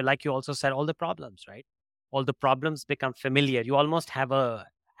 right? And you also said, all the problems, right? All the problems become familiar. You almost have a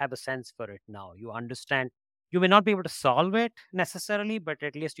sense for it now. You understand. You may not be able to solve it necessarily, but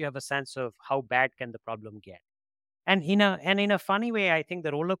at least you have a sense of how bad can the problem get. And in a funny way, I think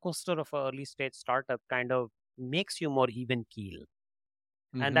the roller coaster of an early stage startup kind of makes you more even keel.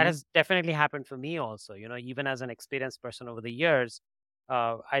 And that Mm-hmm. has definitely happened for me also. Even as an experienced person over the years,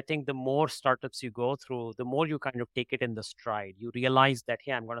 I think the more startups you go through, the more you kind of take it in the stride. You realize that,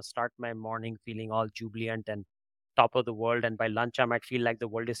 hey, I'm going to start my morning feeling all jubilant and top of the world, and by lunch I might feel like the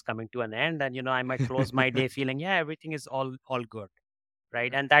world is coming to an end, and I might close my day feeling, yeah, everything is all good,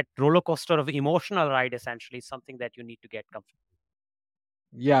 right? And that roller coaster of emotional ride essentially is something that you need to get comfortable.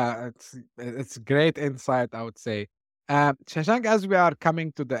 Yeah, it's great insight, I would say. Shashank, as we are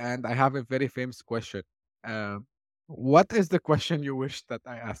coming to the end, I have a very famous question. Um, what is the question you wish that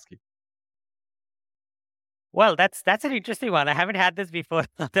I ask you? Well, that's an interesting one. I haven't had this before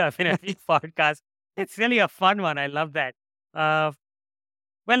on the Affinity podcast. It's really a fun one. I love that. Uh,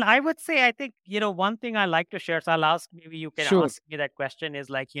 well, I would say, I think, one thing I like to share. So I'll ask, maybe you can Sure. ask me that question, is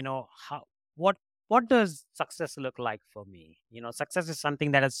like, how what what does success look like for me? Success is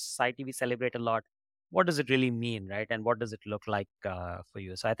something that as society we celebrate a lot. What does it really mean, right? And what does it look like for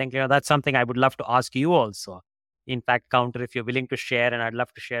you? So I think, that's something I would love to ask you also. In fact, Counter, if you're willing to share, and I'd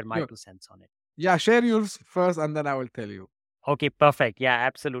love to share my Sure. 2 cents on it. Yeah, share yours first and then I will tell you. Okay, perfect. Yeah,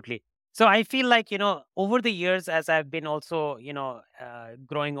 absolutely. So I feel like, over the years, as I've been also,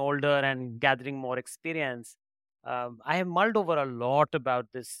 growing older and gathering more experience, I have mulled over a lot about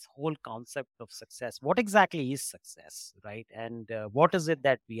this whole concept of success. What exactly is success, right? And what is it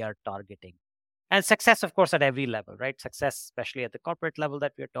that we are targeting? And success, of course, at every level, right? Success, especially at the corporate level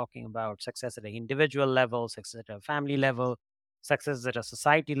that we're talking about, success at an individual level, success at a family level, success at a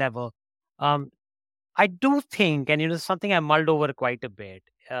society level. Um, I do think, and something I mulled over quite a bit,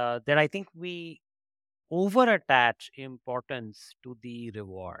 that I think we over attach importance to the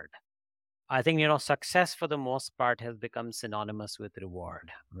reward. I think, success for the most part has become synonymous with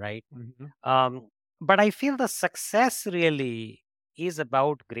reward, right? Mhm. Um, but I feel the success really is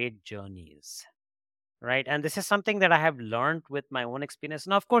about great journeys, right? And this is something that I have learned with my own experience.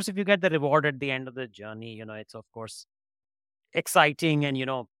 Now, of course, if you get the reward at the end of the journey, it's of course exciting, and,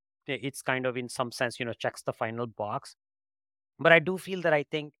 it's kind of, in some sense, checks the final box. But I do feel that, I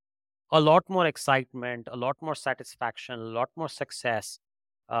think, a lot more excitement, a lot more satisfaction, a lot more success,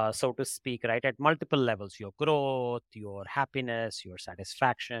 so to speak, right, at multiple levels: your growth, your happiness, your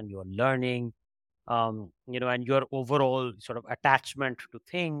satisfaction, your learning, and your overall sort of attachment to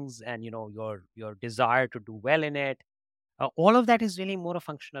things, and your desire to do well in it. All of that is really more a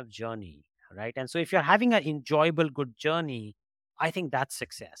function of journey, right? And so if you're having an enjoyable, good journey, I think that's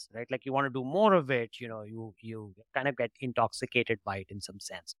success, right? Like, you want to do more of it, you kind of get intoxicated by it in some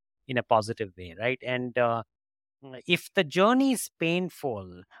sense, in a positive way, right? And if the journey is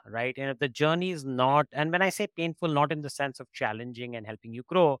painful, right? And if the journey is not, and when I say painful, not in the sense of challenging and helping you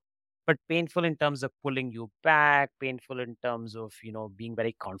grow, but painful in terms of pulling you back, painful in terms of, being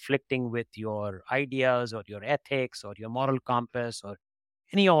very conflicting with your ideas or your ethics or your moral compass or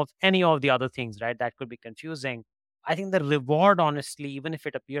any of the other things, right? That could be confusing. I think the reward, honestly, even if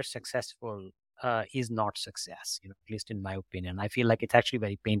it appears successful, is not success, at least in my opinion. I feel like it's actually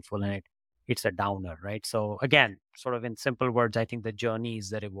very painful, and it's a downer, right? So again, sort of in simple words, I think the journey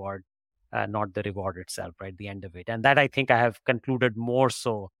is the reward, not the reward itself, right? The end of it. And that, I think, I have concluded more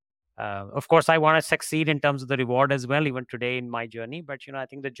so. Of course, I want to succeed in terms of the reward as well, even today in my journey. But I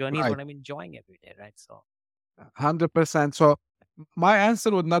think the journey is Right. what I'm enjoying every day, right? So 100%. So my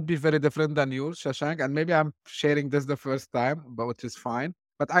answer would not be very different than yours, Shashank, and maybe I'm sharing this the first time, but which is fine.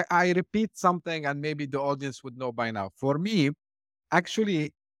 But I repeat something, and maybe the audience would know by now. For me,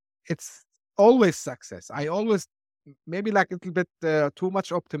 actually, it's always success. I always maybe like a little bit too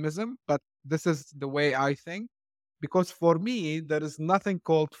much optimism, but this is the way I think. Because for me, there is nothing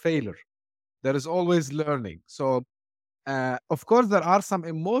called failure. There is always learning. So of course there are some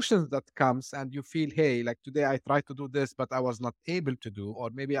emotions that comes and you feel, hey, like today I tried to do this but I was not able to do, or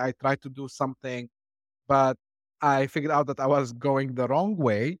maybe I tried to do something but I figured out that I was going the wrong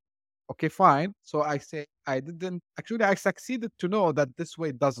way. Okay, fine. So I say I didn't actually, I succeeded to know that this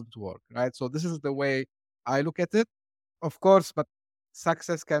way doesn't work, right? So this is the way I look at it. Of course, but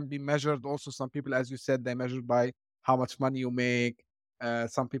success can be measured also. Some people, as you said, they measure by how much money you make.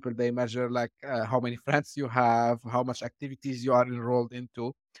 Some people they measure like how many friends you have, how much activities you are enrolled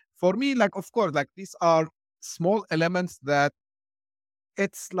into. For me, like of course, like these are small elements that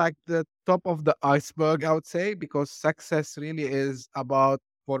it's like the top of the iceberg, I would say, because success really is about,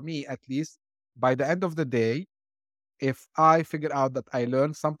 for me at least, by the end of the day, if I figure out that I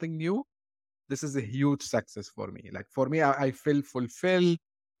learned something new, this is a huge success for me. Like for me, I feel fulfilled.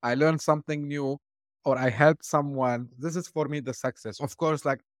 I learned something new, or I helped someone. This is for me the success. Of course,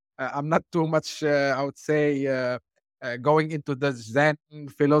 like I'm not too much. I would say going into the Zen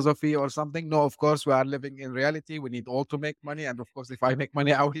philosophy or something. No, of course we are living in reality. We need all to make money, and of course, if I make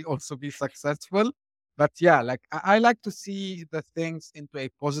money, I will also be successful. But yeah, like I like to see the things into a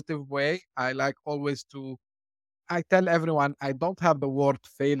positive way. I like always to I tell everyone I don't have the word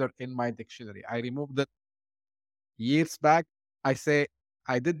failure in my dictionary. I removed it years back. I say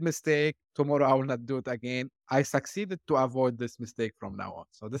I did mistake. Tomorrow I will not do it again. I succeeded to avoid this mistake from now on.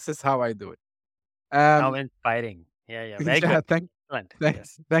 So this is how I do it. how Um, inspiring. Yeah, yeah. Very yeah, good. Excellent. Yeah.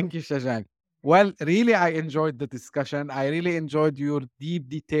 thank you, Shashank. Well, really, I enjoyed the discussion. I really enjoyed your deep,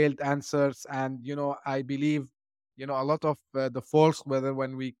 detailed answers, and I believe, a lot of the folks, whether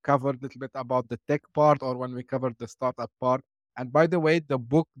when we covered a little bit about the tech part or when we covered the startup part. And by the way, the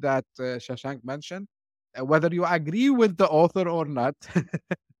book that Shashank mentioned, whether you agree with the author or not,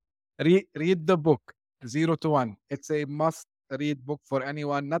 read the book Zero to One. It's a must read book for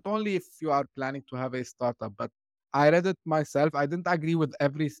anyone, not only if you are planning to have a startup, but I read it myself. I didn't agree with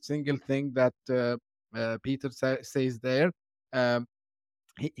every single thing that Peter says there. Um,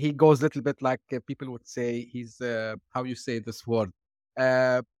 he goes a little bit like people would say he's how you say this word.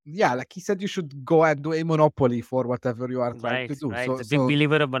 Yeah, like he said, you should go and do a monopoly for whatever you are trying Right, to do. right. So, The big so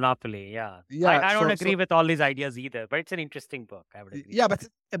believer of monopoly. Yeah. I, yeah, I don't so agree with all these ideas either, but it's an interesting book. I would agree. yeah,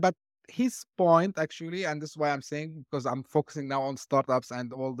 but his point actually, and this is why I'm saying, because I'm focusing now on startups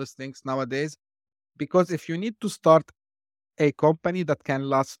and all these things nowadays. Because if you need to start a company that can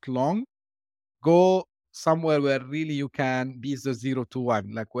last long, go somewhere where really you can be the 0 to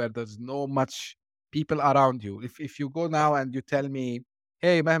 1, like where there's no much people around you. If you go now and you tell me,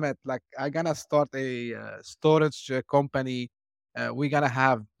 hey Mehmet, like I'm gonna start a storage company, we're gonna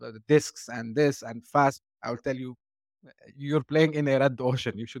have disks and this and fast, I'll tell you, you're playing in a red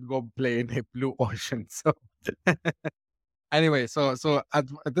ocean. You should go play in a blue ocean. So anyway,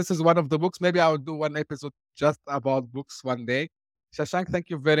 this is one of the books. Maybe I'll do one episode just about books one day. Shashank, thank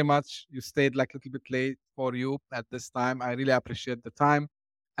you very much. You stayed like a little bit late for you at this time. I really appreciate the time.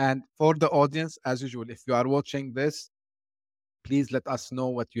 And for the audience, as usual, if you are watching this, please let us know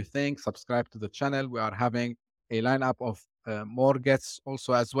what you think. Subscribe to the channel. We are having a lineup of more guests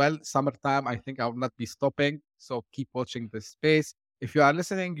also as well. Summertime, I think I will not be stopping. So keep watching this space. If you are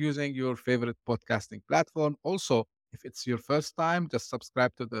listening using your favorite podcasting platform, also, if it's your first time, just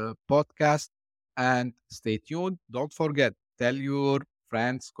subscribe to the podcast and stay tuned. Don't forget, tell your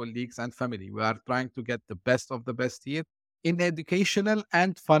friends, colleagues, and family. We are trying to get the best of the best here in educational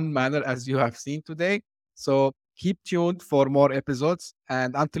and fun manner, as you have seen today. So keep tuned for more episodes.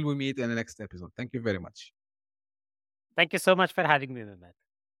 And until we meet in the next episode, thank you very much. Thank you so much for having me, Mehmet.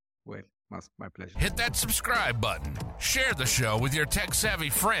 Well, My pleasure. Hit that subscribe button, share the show with your tech-savvy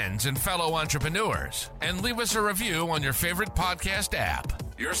friends and fellow entrepreneurs, and leave us a review on your favorite podcast app.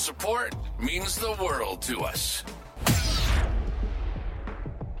 Your support means the world to us.